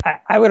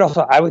 I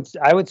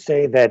would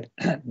say that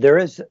there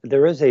is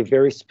a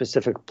very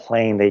specific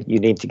plane that you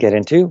need to get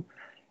into,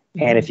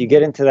 and if you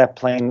get into that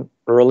plane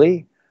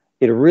early,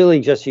 it really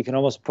just, you can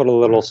almost put a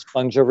little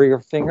sponge over your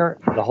finger,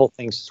 and the whole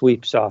thing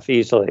sweeps off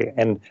easily.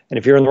 And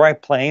if you're in the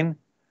right plane,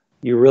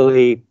 you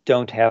really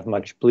don't have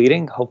much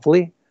bleeding,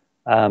 hopefully.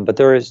 But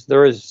there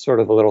is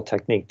sort of a little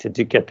technique to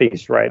get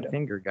these right. The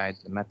finger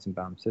guides the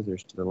Metzenbaum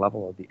scissors to the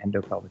level of the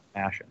endopelvic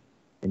fascia.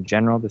 In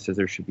general, the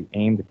scissors should be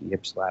aimed at the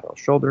ipsilateral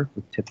shoulder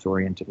with tips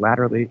oriented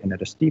laterally and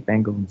at a steep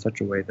angle in such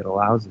a way that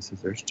allows the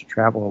scissors to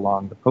travel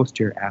along the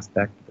posterior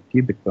aspect of the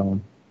pubic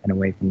bone and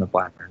away from the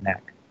bladder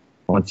neck.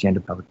 Once the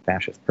endopelvic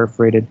fascia is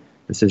perforated,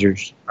 the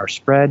scissors are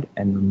spread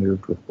and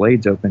removed with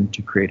blades open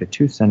to create a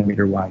 2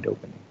 centimeter wide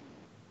opening.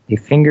 A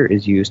finger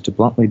is used to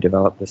bluntly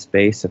develop the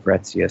space of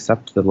retius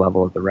up to the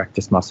level of the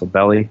rectus muscle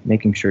belly,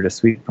 making sure to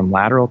sweep from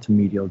lateral to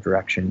medial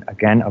direction,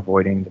 again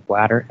avoiding the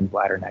bladder and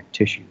bladder neck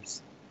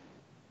tissues.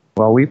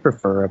 While we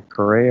prefer a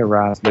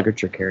Correa-Raz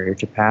ligature carrier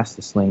to pass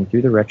the sling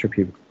through the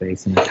retropubic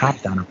space in a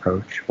top-down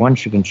approach, one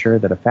should ensure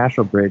that a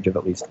fascial bridge of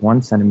at least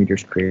 1 centimeter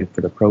is created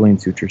for the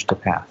proline sutures to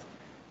pass.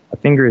 A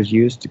finger is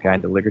used to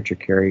guide the ligature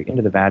carrier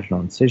into the vaginal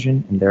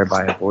incision and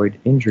thereby avoid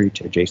injury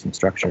to adjacent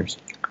structures.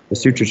 The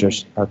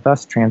sutures are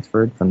thus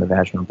transferred from the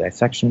vaginal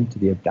dissection to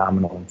the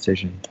abdominal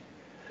incision.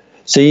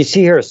 So you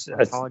see here,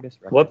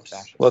 whoops.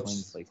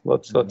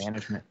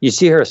 You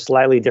see here a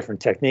slightly different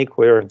technique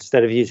where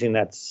instead of using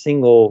that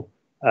single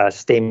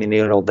stamen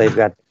needle, they've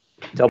got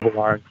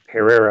double-armed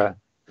Pereira.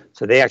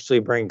 So they actually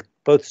bring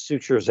both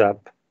sutures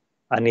up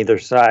on either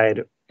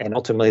side, and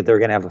ultimately they're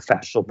going to have a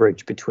fascial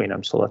bridge between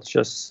them. So let's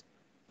just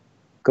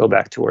go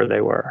back to where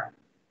they were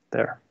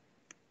there.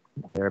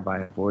 Thereby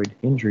avoid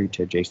injury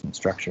to adjacent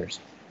structures.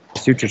 The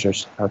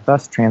sutures are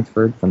thus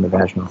transferred from the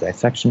vaginal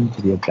dissection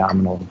to the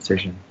abdominal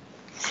incision.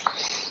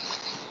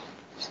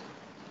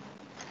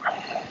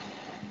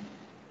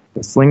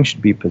 The sling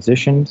should be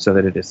positioned so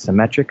that it is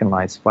symmetric and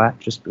lies flat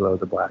just below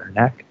the bladder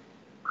neck.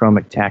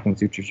 Chromic tacking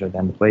sutures are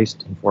then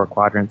placed in 4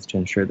 quadrants to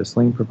ensure the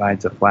sling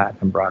provides a flat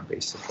and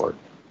broad-based support.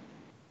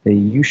 The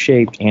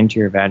U-shaped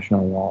anterior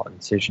vaginal wall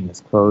incision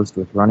is closed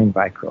with running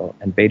Vicryl,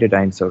 and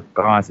betadine soaked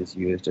gauze is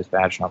used as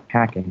vaginal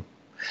packing.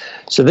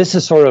 So this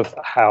is sort of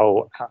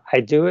how I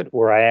do it,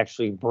 where I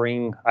actually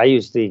I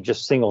use the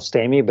just single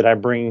stami, but I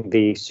bring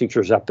the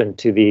sutures up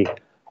into the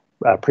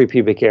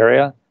prepubic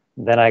area.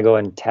 Then I go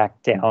and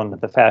tack down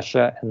the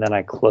fascia, and then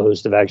I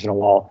close the vaginal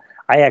wall.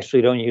 I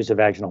actually don't use a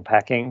vaginal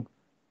packing,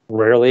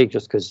 rarely,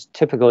 just because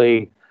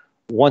typically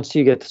once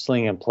you get the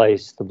sling in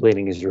place, the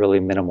bleeding is really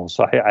minimal.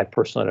 So I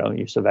personally don't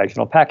use a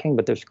vaginal packing,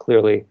 but there's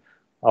clearly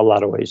a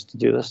lot of ways to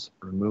do this.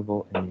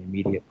 Removal in the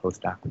immediate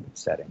postoperative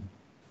setting.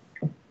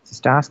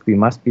 Cystoscopy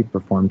must be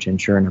performed to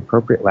ensure an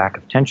appropriate lack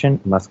of tension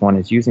unless one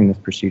is using this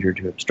procedure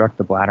to obstruct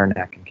the bladder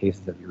neck in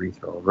cases of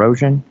urethral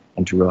erosion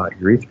and to rule out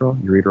urethral,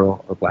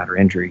 ureteral, or bladder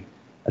injury.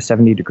 A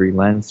 70-degree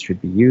lens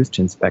should be used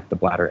to inspect the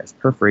bladder, as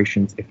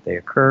perforations, if they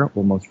occur,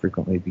 will most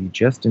frequently be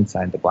just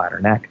inside the bladder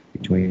neck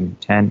between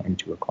 10 and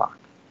 2 o'clock.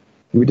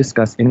 We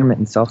discuss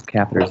intermittent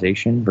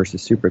self-catheterization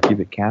versus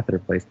suprapubic catheter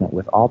placement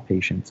with all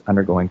patients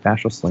undergoing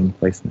fascial sling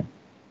placement.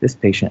 This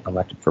patient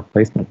elected for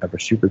placement of a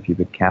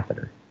suprapubic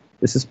catheter.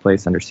 This is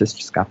placed under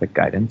cystoscopic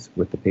guidance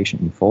with the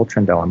patient in full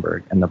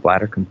Trendelenburg and the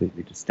bladder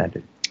completely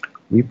distended.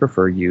 We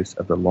prefer use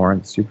of the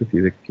Lawrence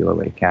suprapubic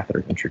peel-away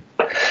catheter entry.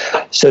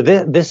 So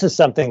this is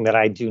something that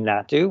I do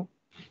not do.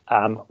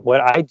 What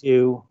I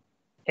do,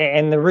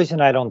 and the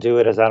reason I don't do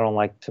it is I don't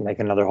like to make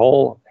another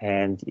hole.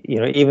 And,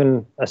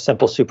 even a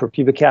simple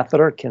suprapubic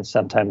catheter can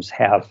sometimes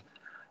have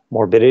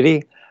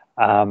morbidity.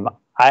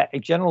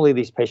 Generally,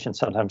 these patients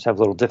sometimes have a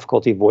little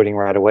difficulty voiding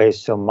right away.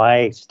 So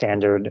my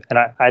standard, and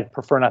I'd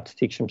prefer not to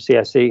teach them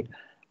CSE,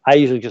 I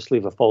usually just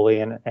leave a Foley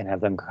in and have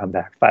them come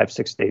back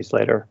 5-6 days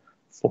later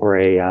for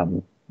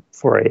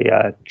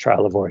a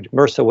trial of void.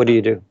 Marisa, what do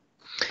you do?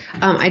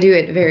 I do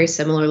it very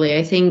similarly.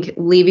 I think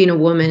leaving a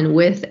woman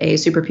with a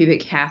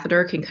suprapubic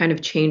catheter can kind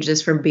of change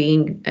this from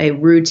being a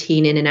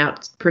routine in and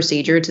out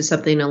procedure to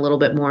something a little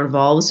bit more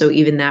involved. So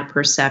even that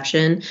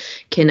perception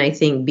can, I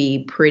think,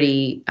 be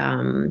pretty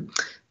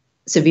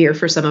severe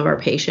for some of our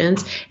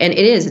patients. And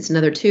it's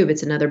another tube,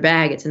 it's another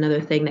bag, it's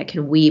another thing that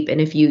can weep. And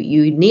if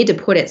you need to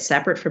put it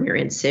separate from your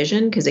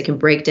incision because it can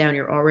break down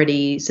your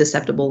already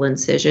susceptible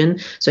incision.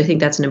 So I think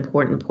that's an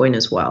important point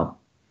as well.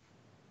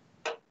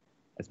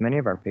 As many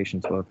of our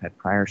patients will have had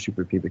prior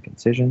suprapubic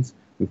incisions,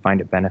 we find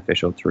it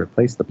beneficial to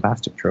replace the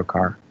plastic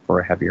trocar for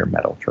a heavier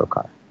metal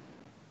trocar.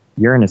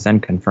 Urine is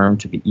then confirmed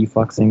to be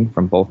effluxing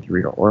from both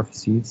ureteral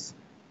orifices,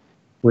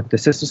 with the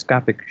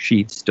cystoscopic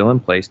sheets still in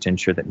place to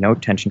ensure that no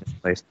tension is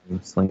placed on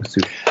the sling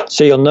suture.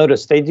 So you'll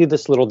notice they do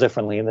this a little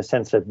differently in the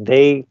sense that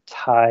they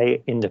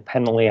tie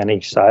independently on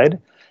each side.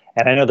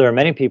 And I know there are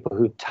many people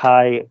who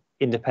tie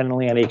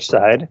independently on each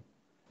side,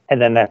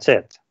 and then that's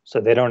it. So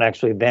they don't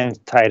actually then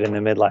tie it in the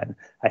midline.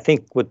 I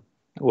think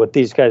what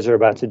these guys are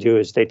about to do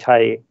is they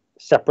tie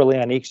separately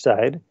on each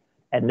side,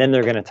 and then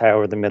they're going to tie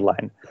over the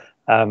midline.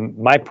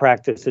 My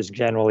practice is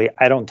generally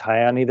I don't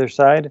tie on either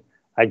side.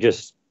 I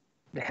just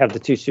have the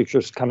 2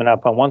 sutures coming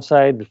up on one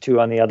side, the 2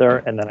 on the other,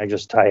 and then I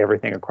just tie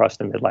everything across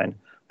the midline.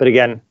 But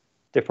again,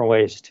 different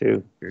ways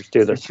to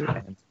do this.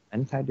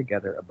 And tied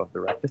together above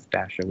the rectus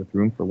fascia with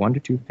room for 1 to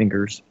 2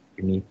 fingers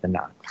beneath the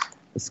knot.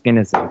 The skin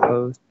is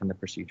enclosed and the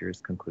procedure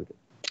is concluded.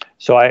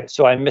 So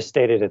I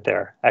misstated it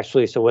there.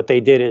 Actually, so what they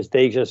did is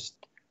they just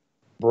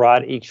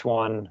brought each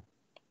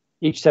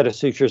set of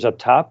sutures up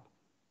top,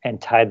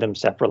 and tied them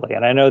separately.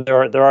 And I know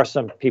there are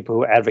some people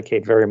who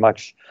advocate very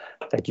much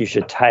that you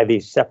should tie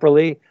these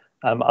separately.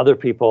 Other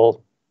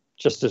people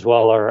just as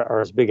well are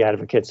as big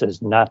advocates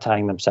as not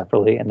tying them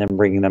separately and then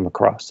bringing them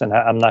across. And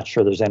I'm not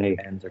sure there's any.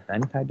 Ends are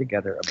then tied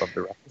together above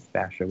the rectus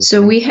fascia.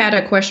 So we had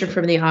a question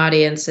from the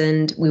audience,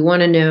 and we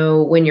want to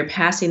know, when you're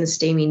passing the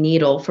STAMI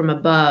needle from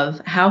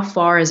above, how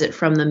far is it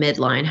from the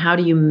midline? How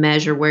do you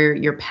measure where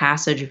your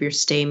passage of your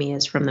STAMI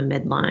is from the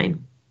midline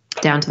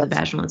down to the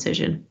vaginal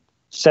incision?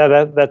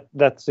 So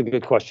that's a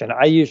good question.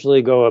 I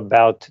usually go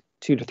about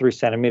 2 to 3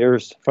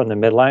 centimeters from the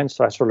midline.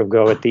 So I sort of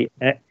go at the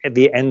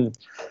end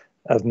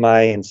of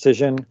my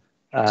incision.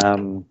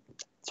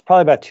 It's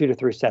probably about 2 to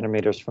 3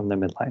 centimeters from the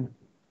midline.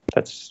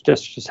 That's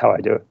just how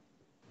I do it.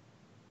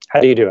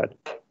 How do you do it?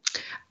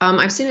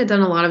 I've seen it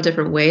done a lot of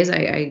different ways.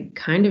 I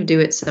kind of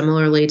do it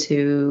similarly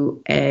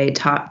to a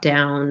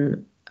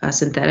top-down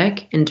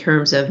synthetic, in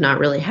terms of not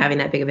really having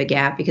that big of a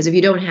gap, because if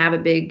you don't have a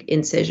big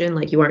incision,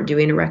 like you aren't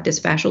doing a rectus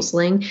fascial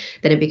sling,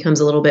 then it becomes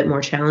a little bit more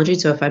challenging.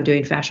 So if I'm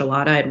doing fascia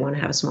lata, I'd want to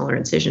have a smaller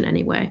incision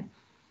anyway.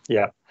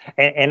 Yeah.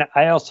 And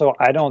I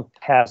don't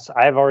pass.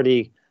 I've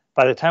already,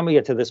 by the time we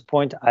get to this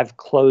point, I've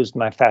closed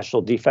my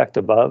fascial defect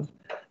above.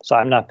 So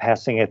I'm not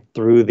passing it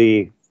through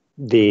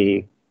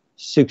the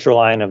suture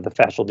line of the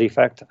fascial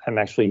defect. I'm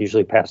actually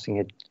usually passing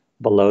it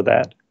below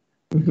that.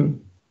 Mm-hmm.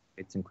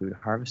 It's include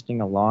harvesting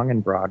a long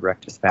and broad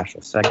rectus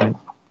fascial segment,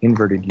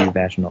 inverted U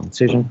vaginal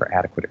incision for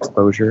adequate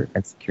exposure,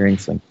 and securing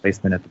sling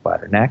placement at the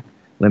bladder neck,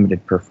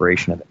 limited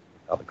perforation of the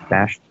pelvic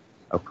fascia,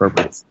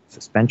 appropriate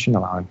suspension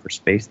allowing for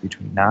space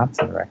between knots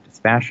in the rectus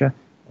fascia,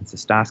 and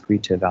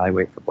cystoscopy to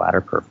evaluate for bladder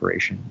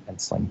perforation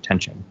and sling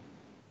tension.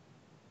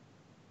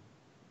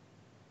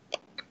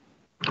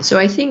 So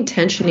I think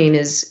tensioning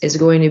is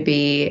going to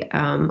be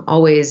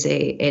always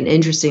an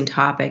interesting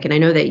topic. And I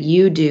know that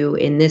you do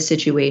in this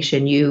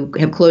situation, you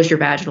have closed your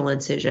vaginal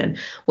incision.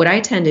 What I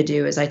tend to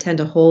do is I tend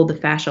to hold the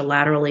fascia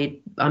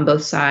laterally on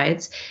both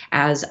sides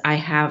as I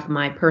have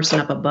my person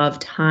up above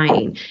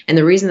tying. And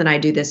the reason that I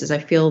do this is I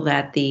feel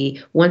that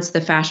once the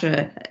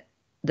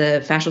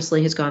fascial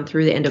sling has gone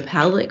through the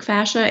endopelvic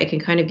fascia, it can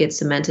kind of get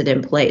cemented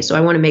in place. So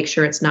I want to make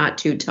sure it's not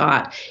too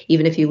taut,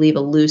 even if you leave a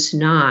loose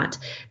knot,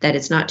 that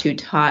it's not too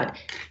taut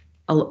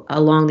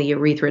along the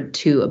urethra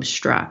to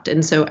obstruct.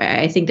 And so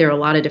I think there are a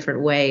lot of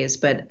different ways,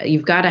 but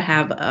you've got to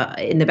have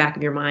in the back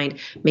of your mind,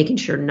 making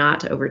sure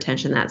not to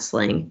overtension that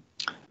sling.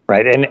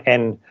 Right.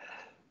 And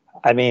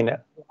I mean,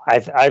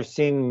 I've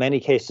seen many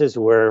cases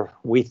where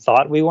we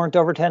thought we weren't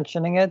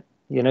overtensioning it.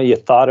 You know, you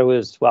thought it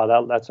was,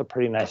 wow, that's a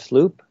pretty nice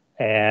loop.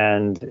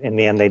 And in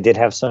the end, they did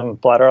have some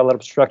bladder outlet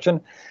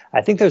obstruction.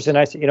 I think there's a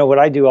nice, what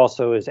I do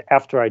also is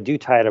after I do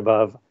tie it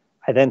above,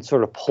 I then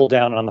sort of pull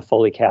down on the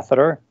Foley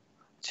catheter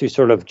to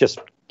sort of just,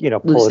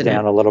 pull it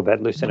down a little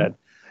bit, loosen it.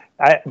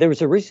 There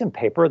was a recent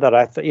paper that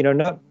I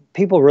thought,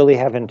 people really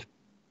haven't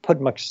put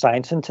much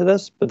science into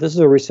this, but this is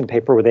a recent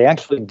paper where they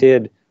actually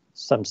did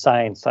some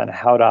science on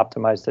how to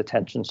optimize the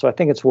tension. So I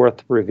think it's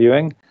worth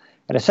reviewing.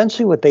 And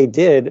essentially what they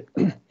did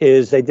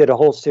is they did a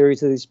whole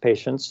series of these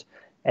patients,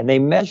 and they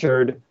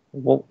measured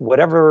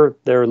whatever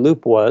their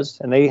loop was,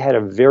 and they had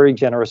a very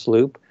generous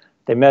loop.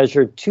 They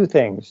measured two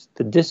things: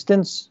 the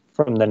distance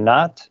from the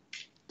knot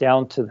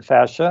down to the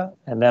fascia,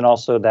 and then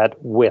also that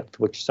width,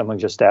 which someone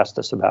just asked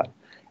us about.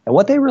 And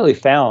what they really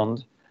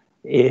found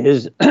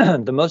is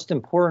the most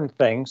important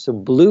thing. So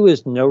blue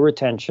is no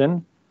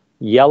retention.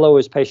 Yellow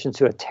is patients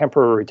who had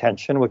temporary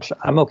retention, which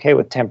I'm okay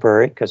with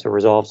temporary because it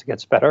resolves, it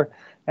gets better.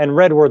 And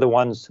red were the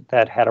ones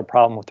that had a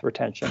problem with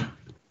retention.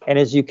 And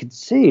as you can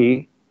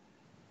see,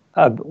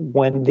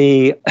 when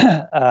the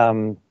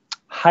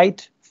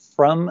height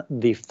from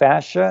the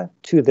fascia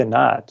to the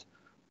knot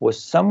was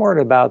somewhere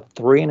at about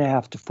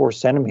 3.5 to 4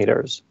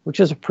 centimeters, which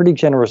is a pretty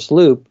generous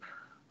loop,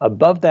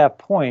 above that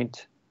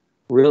point,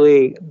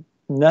 really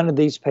none of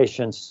these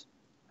patients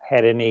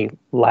had any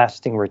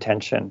lasting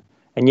retention.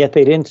 And yet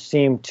they didn't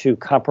seem to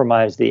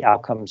compromise the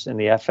outcomes and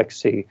the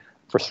efficacy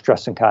for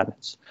stress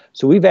incontinence.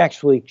 So we've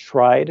actually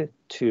tried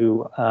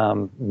to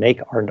make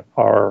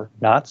our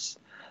knots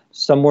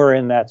somewhere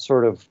in that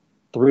sort of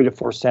 3 to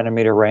 4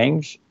 centimeter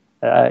range.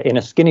 In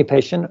a skinny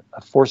patient,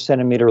 a 4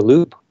 centimeter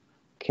loop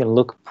can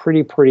look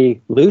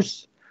pretty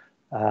loose,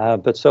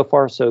 but so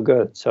far so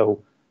good.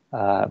 So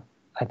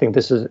I think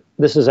this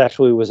is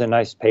actually was a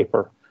nice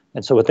paper.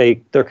 And so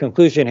their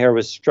conclusion here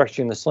was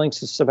structuring the sling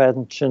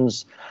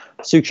suspensions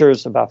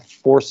sutures about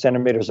 4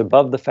 centimeters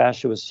above the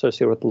fascia was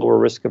associated with lower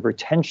risk of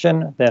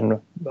retention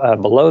than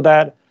below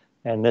that.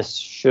 And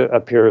this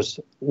appears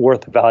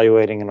worth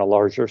evaluating in a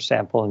larger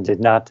sample and did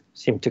not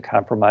seem to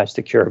compromise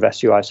the cure of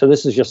SUI. So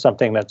this is just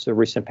something that's a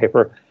recent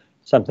paper,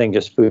 something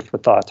just food for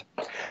thought.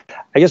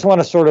 I just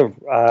want to sort of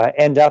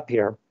end up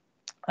here.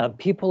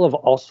 People have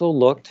also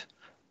looked,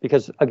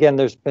 because again,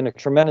 there's been a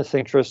tremendous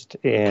interest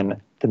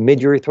in the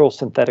mid-urethral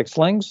synthetic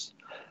slings,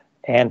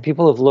 and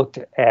people have looked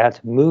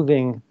at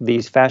moving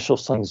these fascial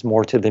slings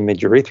more to the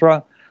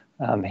mid-urethra.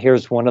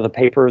 Here's one of the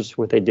papers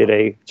where they did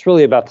it's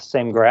really about the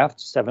same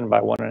graft, 7 by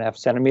 1.5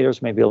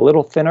 centimeters, maybe a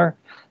little thinner.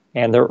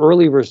 And their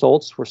early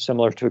results were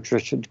similar to a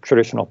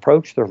traditional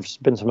approach. There have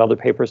been some other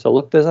papers that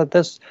looked at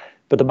this,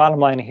 but the bottom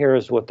line here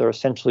is what they're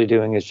essentially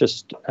doing is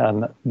just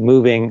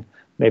moving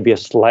maybe a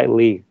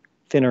slightly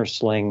thinner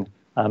sling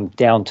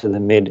down to the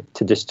mid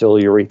to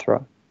distal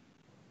urethra.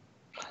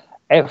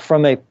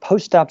 From a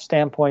post-op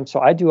standpoint, so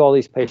I do all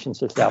these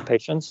patients as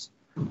outpatients.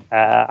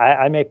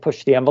 I may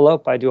push the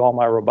envelope. I do all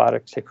my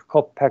robotic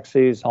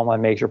sacrocolpopexies, all my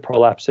major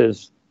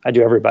prolapses. I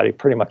do everybody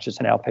pretty much as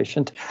an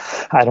outpatient.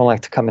 I don't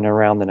like to come in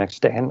around the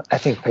next day, and I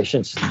think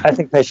patients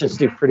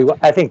do pretty well.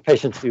 I think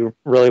patients do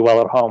really well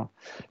at home,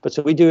 but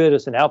so we do it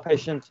as an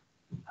outpatient.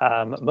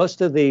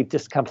 Most of the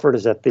discomfort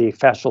is at the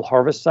fascial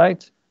harvest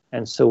site,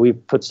 and so we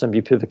put some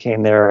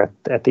bupivacaine there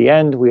at the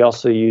end. We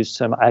also use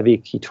some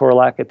IV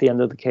ketorolac at the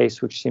end of the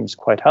case, which seems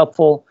quite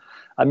helpful.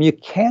 You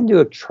can do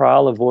a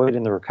trial of void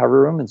in the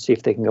recovery room and see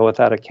if they can go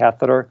without a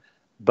catheter,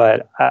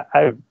 but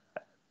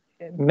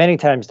many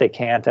times they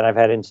can't, and I've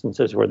had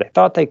instances where they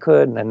thought they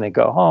could, and then they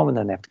go home, and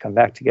then they have to come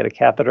back to get a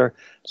catheter.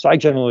 So I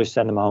generally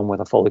send them home with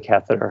a Foley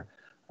catheter,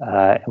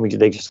 and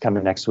they just come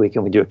in next week,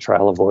 and we do a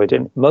trial of void.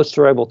 And most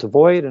are able to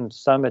void, and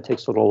some it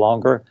takes a little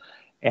longer.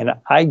 And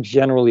I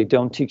generally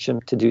don't teach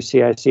them to do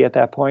CIC at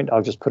that point.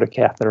 I'll just put a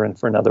catheter in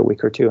for another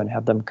week or two and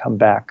have them come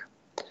back.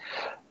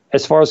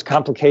 As far as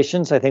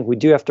complications, I think we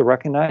do have to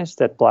recognize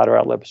that bladder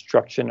outlet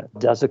obstruction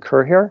does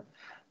occur here.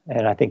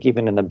 And I think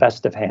even in the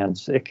best of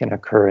hands, it can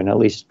occur in at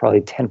least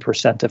probably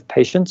 10% of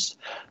patients.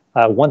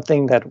 One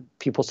thing that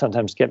people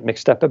sometimes get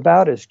mixed up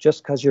about is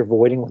just because you're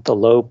voiding with a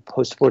low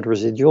post-void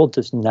residual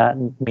does not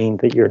mean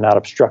that you're not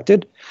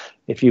obstructed.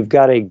 If you've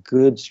got a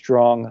good,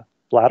 strong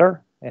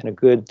bladder and a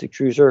good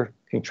detrusor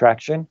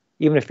contraction,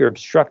 even if you're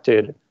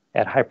obstructed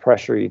at high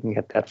pressure, you can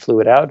get that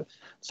fluid out.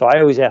 So I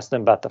always ask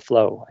them about the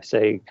flow. I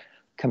say,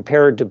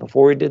 compared to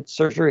before we did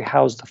surgery,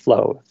 how's the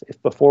flow?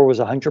 If before was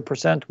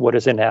 100%, what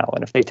is it now?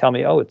 And if they tell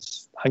me, oh,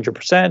 it's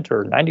 100%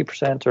 or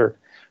 90% or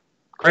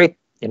great,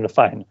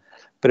 fine.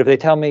 But if they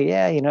tell me,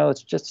 yeah,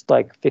 it's just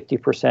like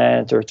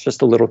 50% or it's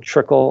just a little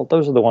trickle,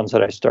 those are the ones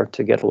that I start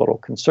to get a little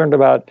concerned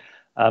about.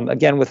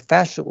 Again, with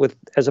fascia,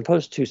 as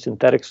opposed to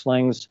synthetic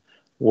slings,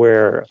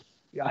 where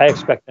I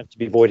expect them to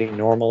be voiding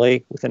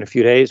normally within a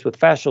few days, with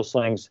fascial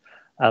slings,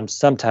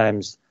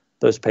 sometimes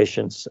those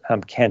patients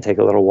can take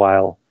a little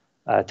while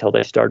till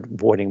they start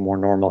voiding more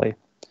normally.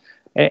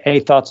 Any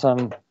thoughts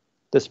on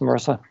this,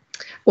 Marisa?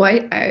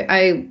 Well,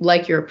 I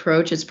like your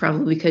approach. It's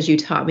probably because you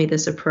taught me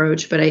this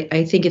approach, but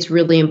I think it's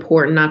really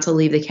important not to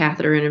leave the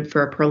catheter in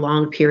for a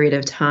prolonged period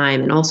of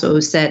time, and also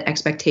set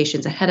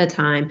expectations ahead of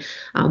time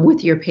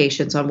with your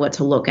patients on what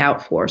to look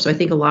out for. So I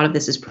think a lot of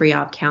this is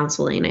pre-op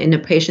counseling. In a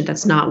patient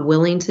that's not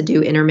willing to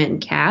do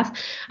intermittent cath,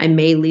 I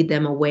may lead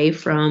them away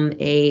from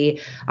an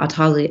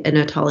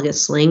autologous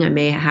sling. I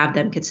may have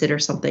them consider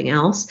something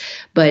else.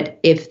 But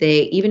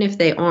even if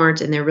they aren't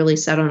and they're really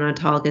set on an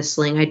autologous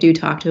sling, I do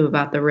talk to them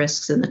about the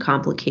risks and the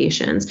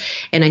complications.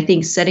 And I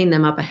think setting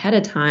them up ahead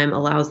of time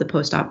allows the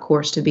post-op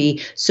course to be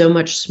so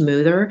much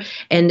smoother.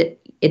 And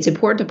it's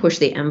important to push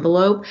the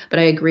envelope, but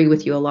I agree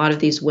with you. A lot of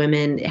these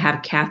women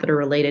have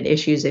catheter-related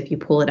issues if you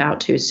pull it out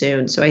too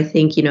soon. So I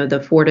think,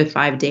 the 4 to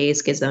 5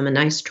 days gives them a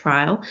nice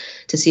trial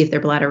to see if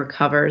their bladder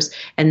recovers.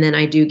 And then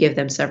I do give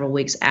them several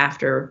weeks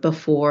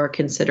before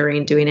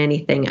considering doing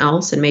anything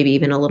else, and maybe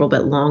even a little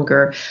bit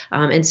longer.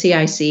 And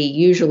CIC,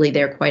 usually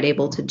they're quite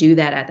able to do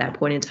that at that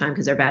point in time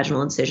because their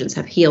vaginal incisions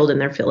have healed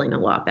and they're feeling a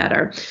lot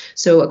better.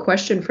 So a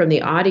question from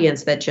the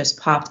audience that just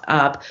popped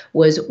up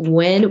was,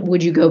 when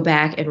would you go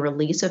back and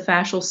release a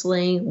fascial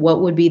sling? What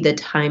would be the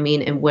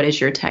timing, and what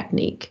is your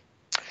technique?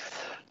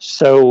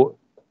 So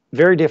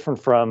very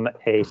different from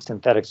a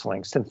synthetic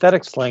sling.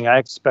 Synthetic sling, I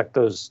expect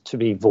those to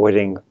be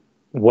voiding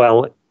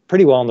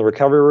pretty well in the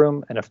recovery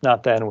room, and if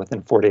not, then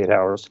within 48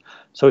 hours.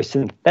 So a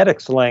synthetic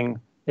sling,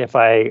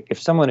 if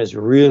someone is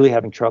really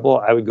having trouble,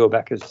 I would go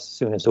back as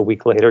soon as a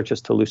week later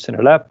just to loosen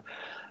it up.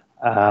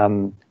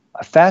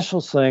 A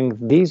fascial sling,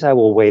 these I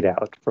will wait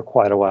out for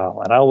quite a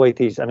while, and I'll wait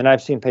these.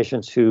 I've seen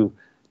patients who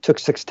took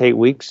 6 to 8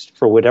 weeks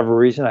for whatever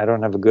reason. I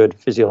don't have a good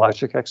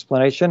physiologic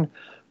explanation.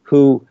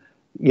 Who,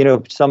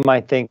 some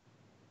might think,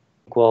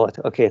 well,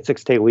 okay, at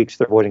 6 to 8 weeks,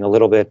 they're voiding a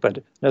little bit.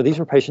 But no, these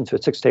were patients who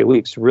at 6 to 8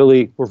 weeks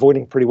really were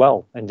voiding pretty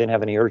well and didn't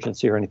have any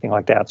urgency or anything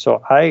like that.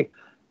 So I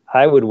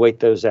would wait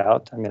those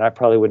out. I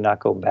probably would not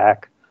go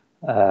back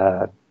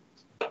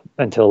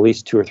until at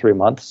least 2 or 3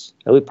 months,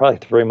 at least probably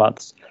 3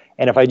 months.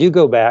 And if I do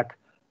go back,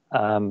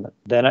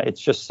 then it's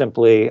just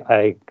simply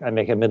I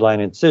make a midline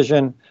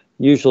incision.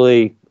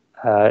 Usually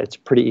it's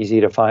pretty easy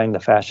to find. The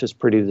fascia is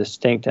pretty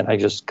distinct, and I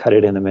just cut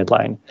it in the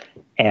midline.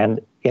 And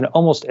in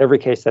almost every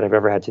case that I've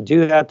ever had to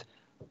do that,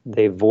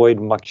 they void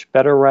much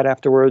better right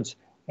afterwards,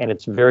 and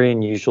it's very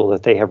unusual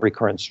that they have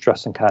recurrent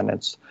stress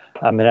incontinence.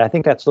 And I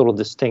think that's a little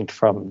distinct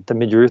from the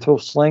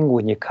midurethral sling.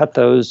 When you cut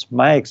those,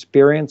 my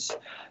experience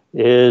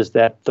is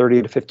that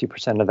 30 to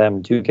 50% of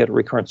them do get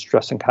recurrent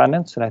stress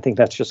incontinence, and I think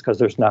that's just because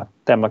there's not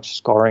that much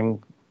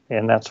scarring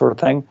and that sort of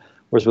thing.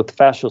 Whereas with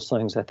fascial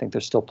slings, I think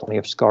there's still plenty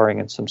of scarring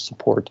and some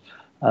support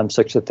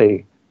such that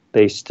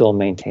they still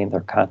maintain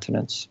their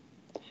continence.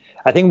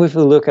 I think if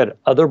we look at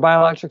other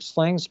biologic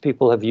slings,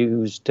 people have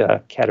used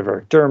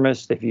cadaveric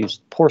dermis, they've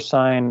used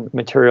porcine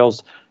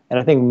materials, and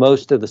I think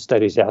most of the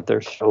studies out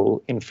there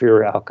show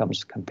inferior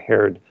outcomes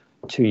compared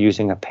to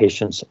using a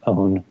patient's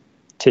own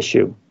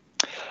tissue.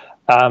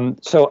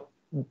 So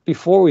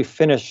before we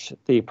finish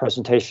the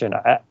presentation,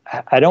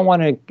 I don't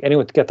want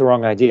anyone to get the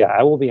wrong idea.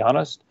 I will be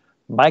honest,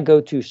 my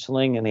go-to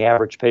sling in the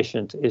average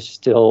patient is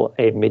still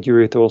a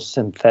mid-urethral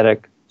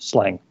synthetic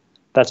sling.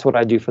 That's what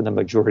I do for the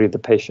majority of the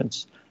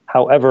patients.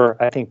 However,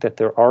 I think that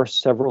there are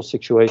several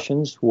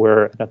situations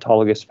where an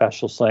autologous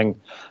fascial sling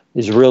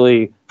is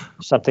really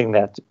something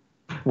that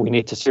we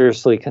need to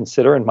seriously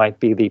consider and might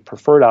be the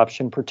preferred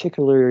option,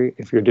 particularly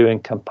if you're doing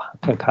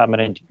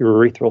concomitant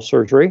urethral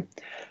surgery,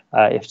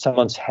 if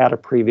someone's had a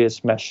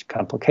previous mesh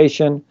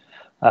complication.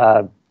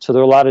 So there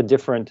are a lot of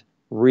different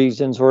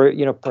reasons, or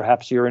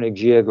perhaps you're in a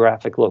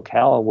geographic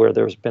locale where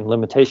there's been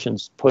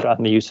limitations put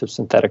on the use of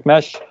synthetic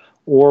mesh,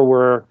 or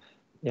where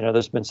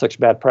there's been such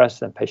bad press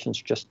that patients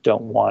just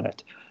don't want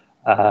it.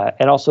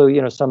 And also,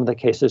 some of the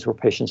cases where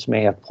patients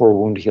may have poor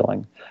wound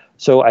healing.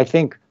 So I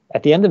think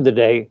at the end of the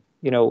day,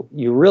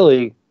 you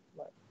really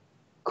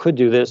could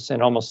do this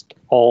in almost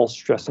all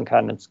stress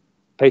incontinence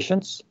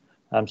patients.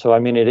 So, I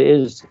mean, it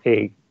is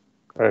a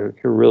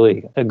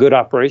really a good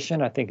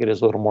operation. I think it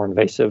is a little more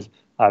invasive,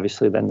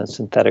 obviously, than the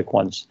synthetic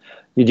ones.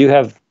 You do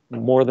have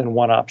more than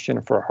one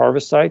option for a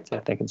harvest site. I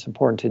think it's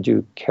important to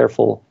do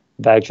careful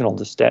vaginal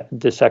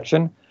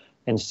dissection.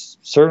 And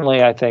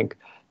certainly, I think,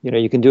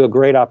 you can do a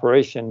great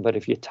operation, but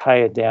if you tie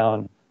it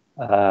down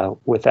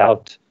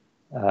without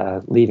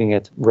leaving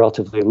it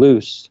relatively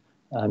loose,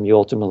 you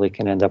ultimately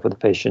can end up with a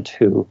patient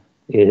who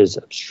is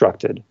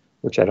obstructed,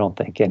 which I don't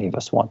think any of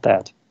us want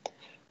that.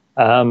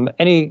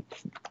 Any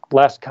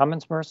last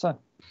comments, Marisa?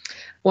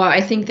 Well,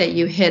 I think that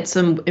you hit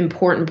some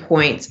important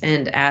points.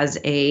 And as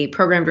a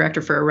program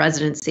director for a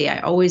residency, I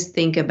always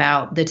think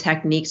about the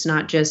techniques,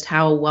 not just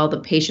how well the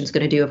patient's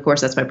going to do. Of course,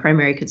 that's my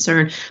primary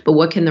concern, but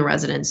what can the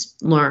residents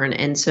learn?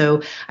 And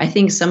so I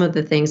think some of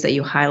the things that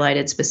you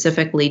highlighted,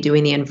 specifically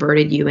doing the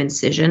inverted U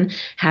incision,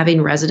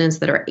 having residents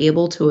that are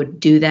able to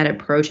do that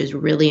approach is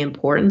really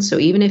important. So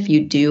even if you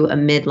do a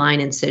midline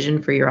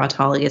incision for your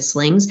autologous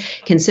slings,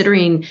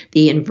 considering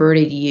the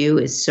inverted U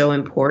is so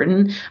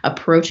important.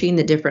 Approaching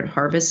the different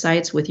harvest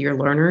sites with your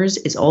learners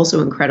is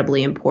also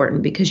incredibly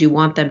important because you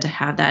want them to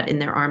have that in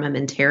their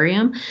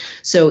armamentarium.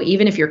 So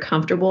even if you're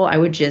comfortable, I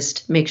would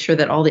just make sure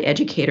that all the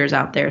educators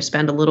out there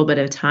spend a little bit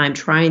of time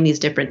trying these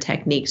different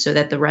techniques so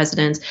that the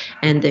residents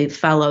and the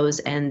fellows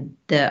and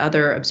the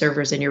other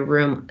observers in your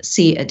room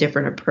see a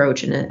different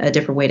approach and a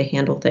different way to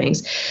handle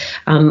things.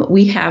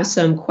 We have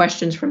some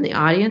questions from the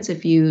audience.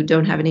 If you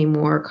don't have any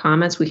more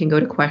comments, we can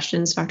go to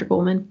questions, Dr.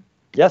 Goldman.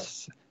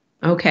 Yes.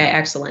 Okay,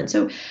 excellent.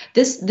 So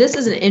this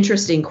is an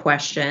interesting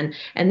question,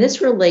 and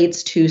this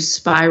relates to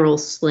spiral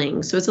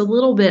slings. So it's a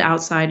little bit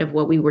outside of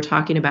what we were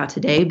talking about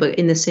today, but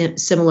in the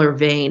similar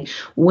vein.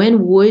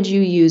 When would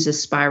you use a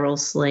spiral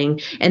sling?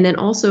 And then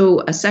also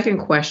a second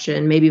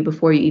question, maybe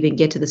before you even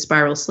get to the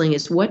spiral sling,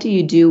 is what do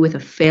you do with a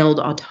failed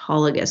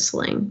autologous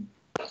sling?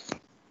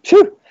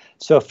 Sure.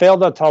 So a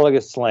failed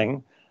autologous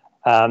sling,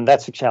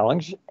 that's a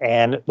challenge.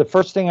 And the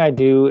first thing I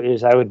do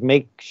is I would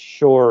make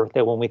sure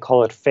that when we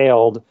call it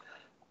failed,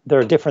 there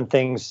are different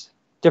things,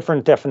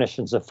 different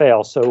definitions of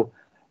fail. So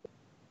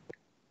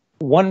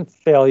one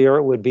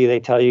failure would be they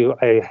tell you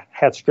I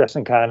had stress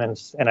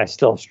incontinence and I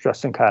still have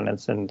stress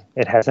incontinence and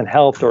it hasn't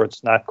helped or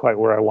it's not quite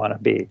where I want to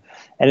be.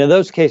 And in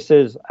those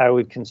cases, I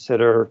would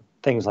consider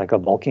things like a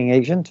bulking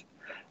agent.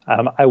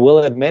 I will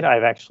admit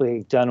I've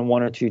actually done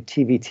one or two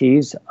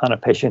TVTs on a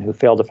patient who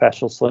failed a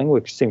fascial sling,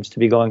 which seems to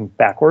be going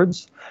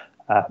backwards,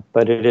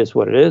 but it is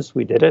what it is.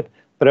 We did it.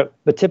 But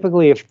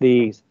typically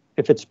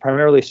if it's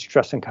primarily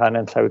stress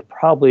incontinence, I would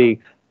probably,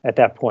 at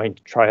that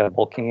point, try a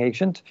bulking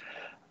agent.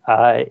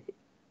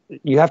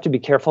 You have to be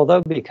careful,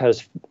 though,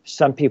 because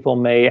some people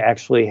may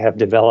actually have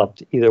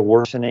developed either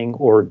worsening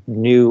or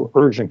new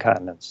urge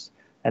incontinence,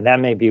 and that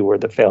may be where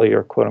the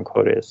failure, quote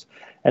unquote, is.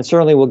 And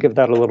certainly we'll give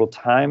that a little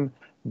time,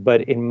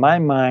 but in my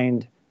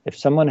mind, if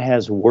someone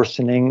has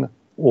worsening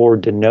or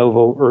de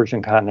novo urge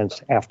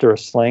incontinence after a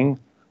sling,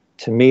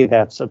 to me,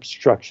 that's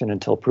obstruction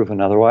until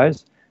proven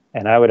otherwise.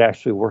 And I would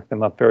actually work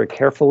them up very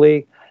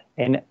carefully.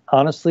 And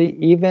honestly,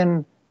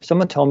 even if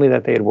someone told me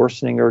that they had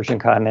worsening urge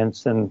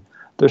incontinence and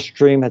their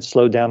stream had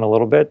slowed down a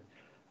little bit,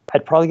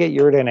 I'd probably get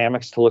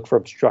urodynamics to look for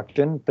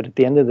obstruction. But at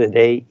the end of the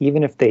day,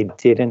 even if they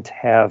didn't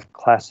have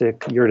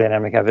classic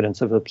urodynamic evidence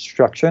of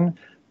obstruction,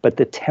 but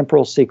the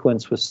temporal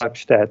sequence was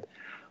such that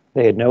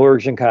they had no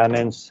urge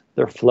incontinence,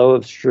 their flow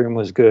of stream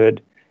was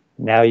good,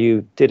 now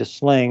you did a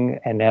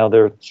sling and now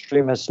their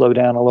stream has slowed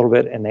down a little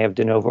bit and they have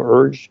de novo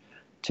urge,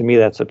 to me,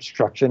 that's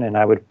obstruction, and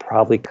I would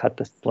probably cut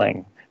the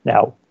sling.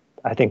 Now,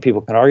 I think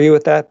people can argue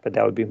with that, but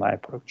that would be my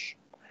approach.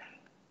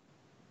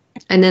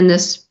 And then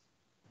this.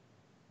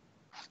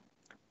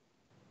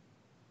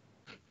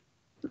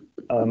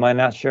 Am I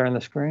not sharing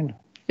the screen?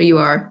 You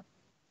are.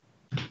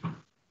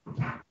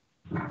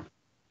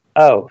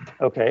 Oh,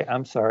 okay.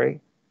 I'm sorry.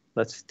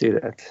 Let's do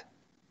that.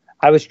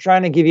 I was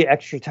trying to give you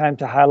extra time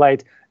to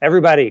highlight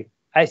everybody.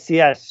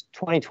 ICS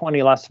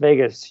 2020 Las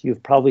Vegas.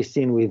 You've probably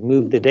seen we've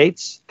moved the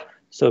dates.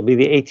 So it'll be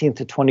the 18th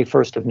to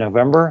 21st of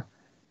November.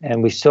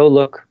 And we so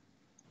look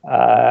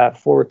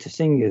forward to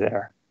seeing you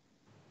there.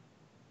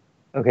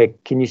 Okay,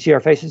 can you see our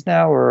faces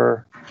now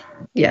or?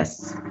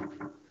 Yes.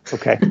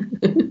 Okay,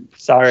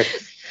 sorry.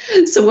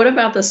 So what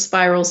about the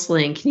spiral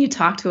sling? Can you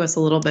talk to us a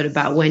little bit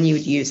about when you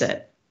would use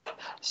it?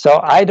 So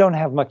I don't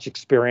have much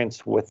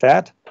experience with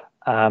that.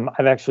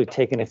 I've actually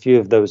taken a few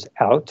of those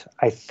out.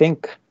 I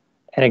think,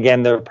 and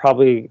again, there are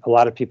probably a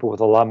lot of people with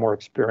a lot more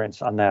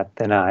experience on that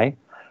than I.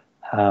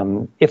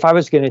 If I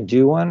was going to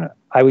do one,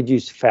 I would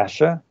use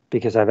fascia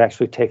because I've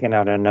actually taken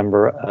out a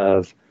number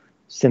of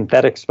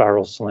synthetic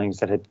spiral slings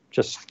that had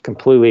just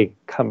completely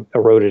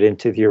eroded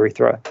into the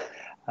urethra.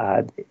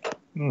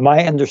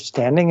 My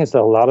understanding is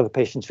that a lot of the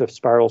patients who have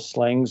spiral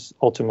slings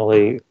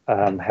ultimately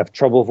have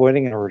trouble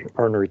avoiding or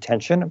in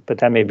retention, but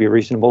that may be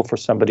reasonable for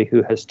somebody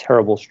who has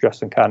terrible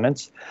stress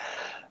incontinence.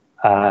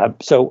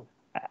 So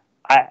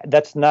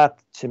that's not,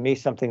 to me,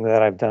 something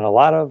that I've done a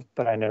lot of,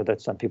 but I know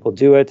that some people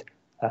do it.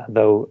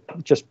 Though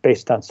just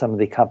based on some of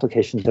the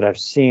complications that I've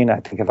seen, I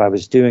think if I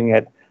was doing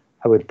it,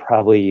 I would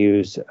probably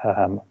use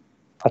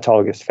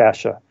autologous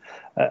fascia.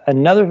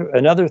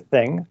 Another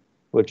thing,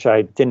 which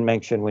I didn't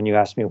mention when you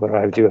asked me what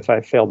I would do if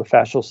I failed a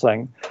fascial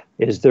sling,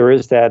 is there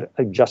is that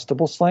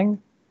adjustable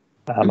sling.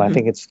 I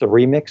think it's the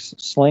remix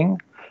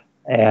sling.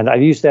 And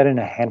I've used that in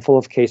a handful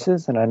of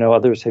cases, and I know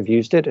others have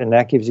used it, and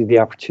that gives you the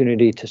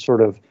opportunity to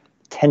sort of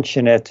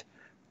tension it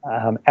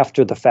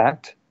after the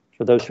fact.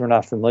 For those who are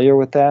not familiar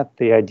with that,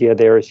 the idea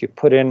there is you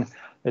put in,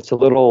 it's a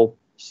little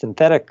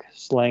synthetic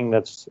sling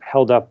that's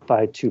held up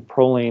by two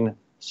proline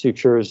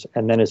sutures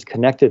and then is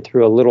connected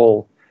through a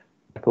little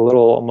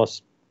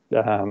almost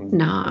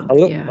Knob, a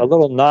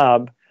little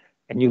knob,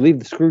 and you leave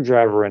the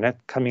screwdriver in it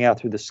coming out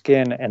through the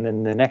skin, and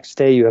then the next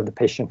day you have the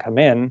patient come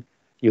in,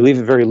 you leave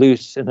it very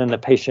loose, and then the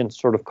patient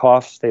sort of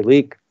coughs, they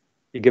leak,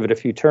 you give it a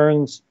few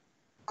turns,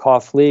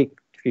 cough, leak,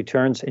 a few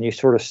turns, and you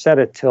sort of set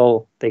it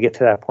till they get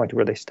to that point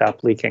where they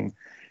stop leaking.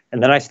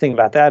 And the nice thing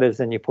about that is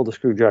then you pull the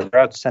screwdriver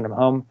out, send them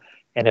home,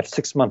 and if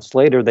 6 months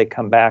later they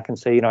come back and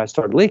say, I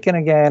started leaking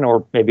again,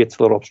 or maybe it's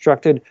a little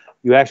obstructed,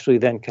 you actually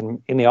then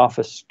can, in the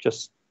office,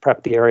 just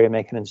prep the area,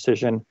 make an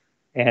incision,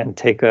 and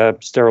take a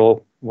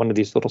sterile, one of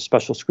these little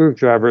special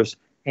screwdrivers,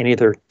 and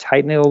either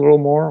tighten it a little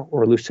more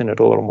or loosen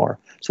it a little more.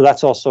 So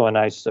that's also a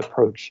nice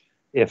approach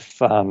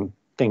if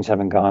things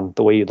haven't gone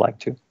the way you'd like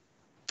to.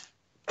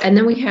 And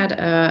then we had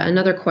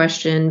another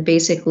question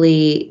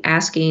basically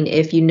asking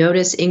if you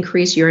notice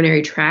increased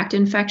urinary tract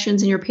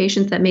infections in your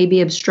patients that may be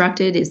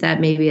obstructed, is that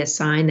maybe a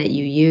sign that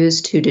you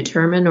use to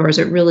determine, or is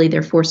it really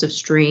their force of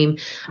stream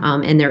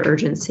and their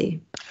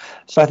urgency?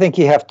 So I think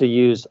you have to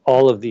use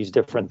all of these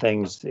different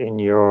things in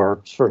your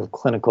sort of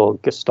clinical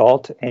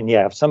gestalt. And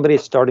yeah, if somebody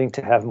is starting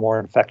to have more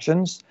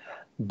infections,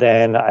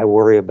 then I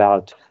worry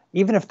about,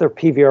 even if their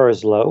PVR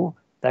is low,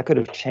 that could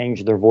have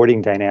changed their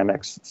voiding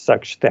dynamics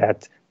such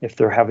that if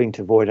they're having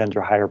to void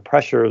under higher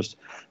pressures,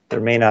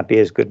 there may not be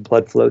as good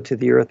blood flow to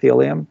the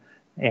urothelium,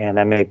 and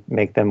that may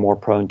make them more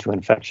prone to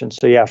infection.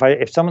 So yeah,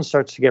 if someone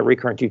starts to get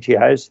recurrent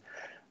UTIs,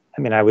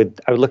 I mean, I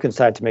would look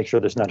inside to make sure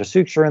there's not a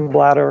suture in the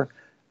bladder.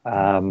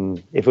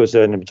 If it was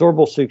an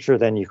absorbable suture,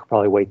 then you could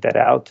probably wait that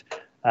out.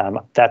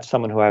 That's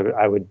someone who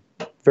I would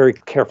very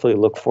carefully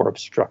look for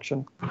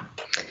obstruction.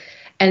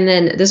 And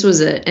then this was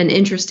an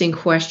interesting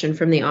question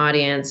from the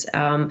audience.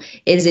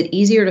 Is it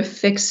easier to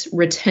fix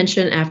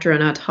retention after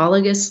an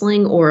autologous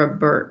sling or a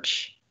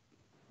birch?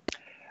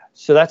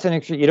 So that's an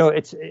interesting,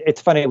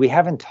 it's funny. We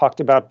haven't talked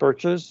about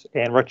birches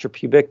and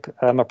retropubic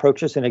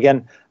approaches. And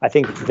again, I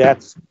think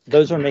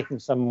those are making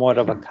somewhat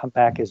of a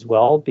comeback as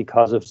well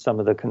because of some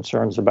of the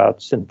concerns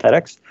about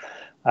synthetics.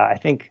 I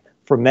think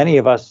for many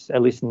of us,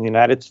 at least in the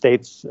United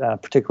States,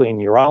 particularly in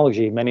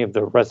urology, many of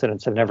the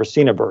residents have never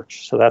seen a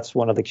birch. So that's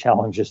one of the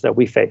challenges that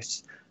we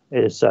face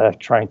is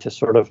trying to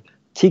sort of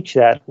teach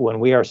that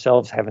when we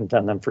ourselves haven't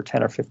done them for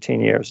 10 or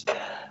 15 years.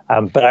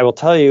 But I will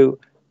tell you,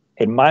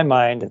 in my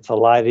mind, it's a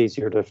lot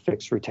easier to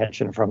fix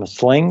retention from a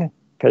sling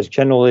because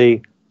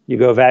generally you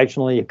go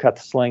vaginally, you cut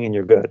the sling, and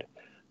you're good.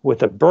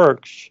 With a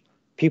birch,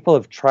 people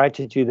have tried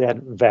to do that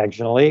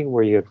vaginally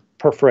where you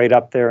perforate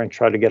up there and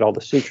try to get all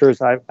the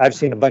sutures. I've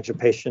seen a bunch of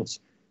patients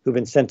who've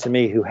been sent to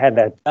me who had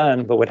that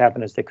done, but what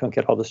happened is they couldn't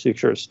get all the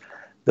sutures.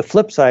 The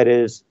flip side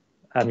is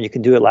you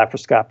can do it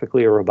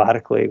laparoscopically or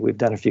robotically. We've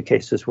done a few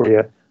cases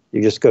where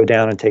you just go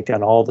down and take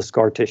down all the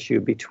scar tissue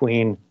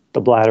between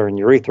the bladder and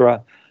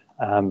urethra.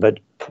 But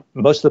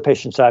most of the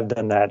patients I've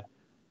done that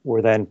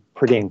were then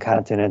pretty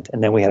incontinent,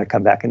 and then we had to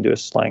come back and do a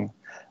sling.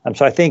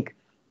 So I think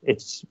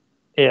it's,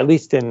 at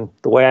least in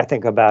the way I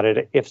think about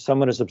it, if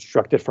someone is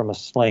obstructed from a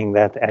sling,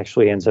 that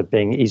actually ends up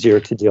being easier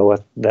to deal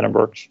with than a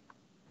birch.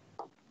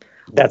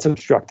 That's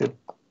obstructed.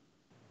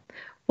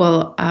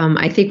 Well,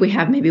 I think we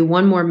have maybe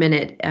one more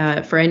minute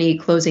for any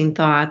closing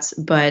thoughts,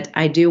 but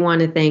I do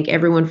want to thank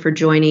everyone for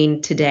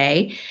joining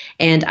today.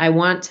 And I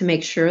want to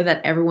make sure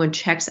that everyone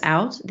checks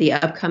out the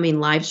upcoming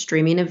live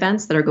streaming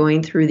events that are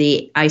going through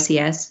the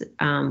ICS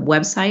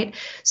website.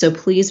 So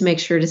please make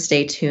sure to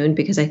stay tuned,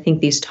 because I think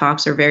these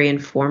talks are very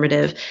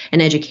informative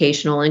and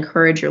educational.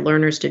 Encourage your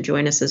learners to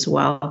join us as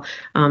well.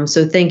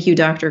 So thank you,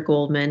 Dr.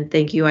 Goldman.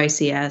 Thank you,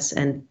 ICS.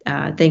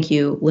 And thank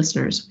you,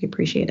 listeners. We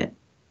appreciate it.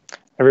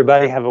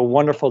 Everybody have a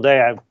wonderful day.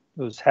 I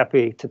was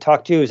happy to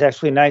talk to you. It was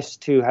actually nice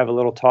to have a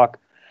little talk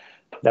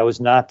that was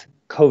not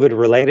COVID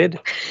related.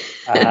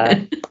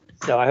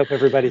 So I hope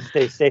everybody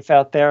stays safe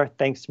out there.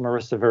 Thanks,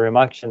 Marisa, very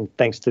much. And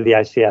thanks to the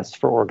ICS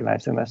for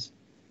organizing this.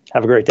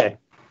 Have a great day.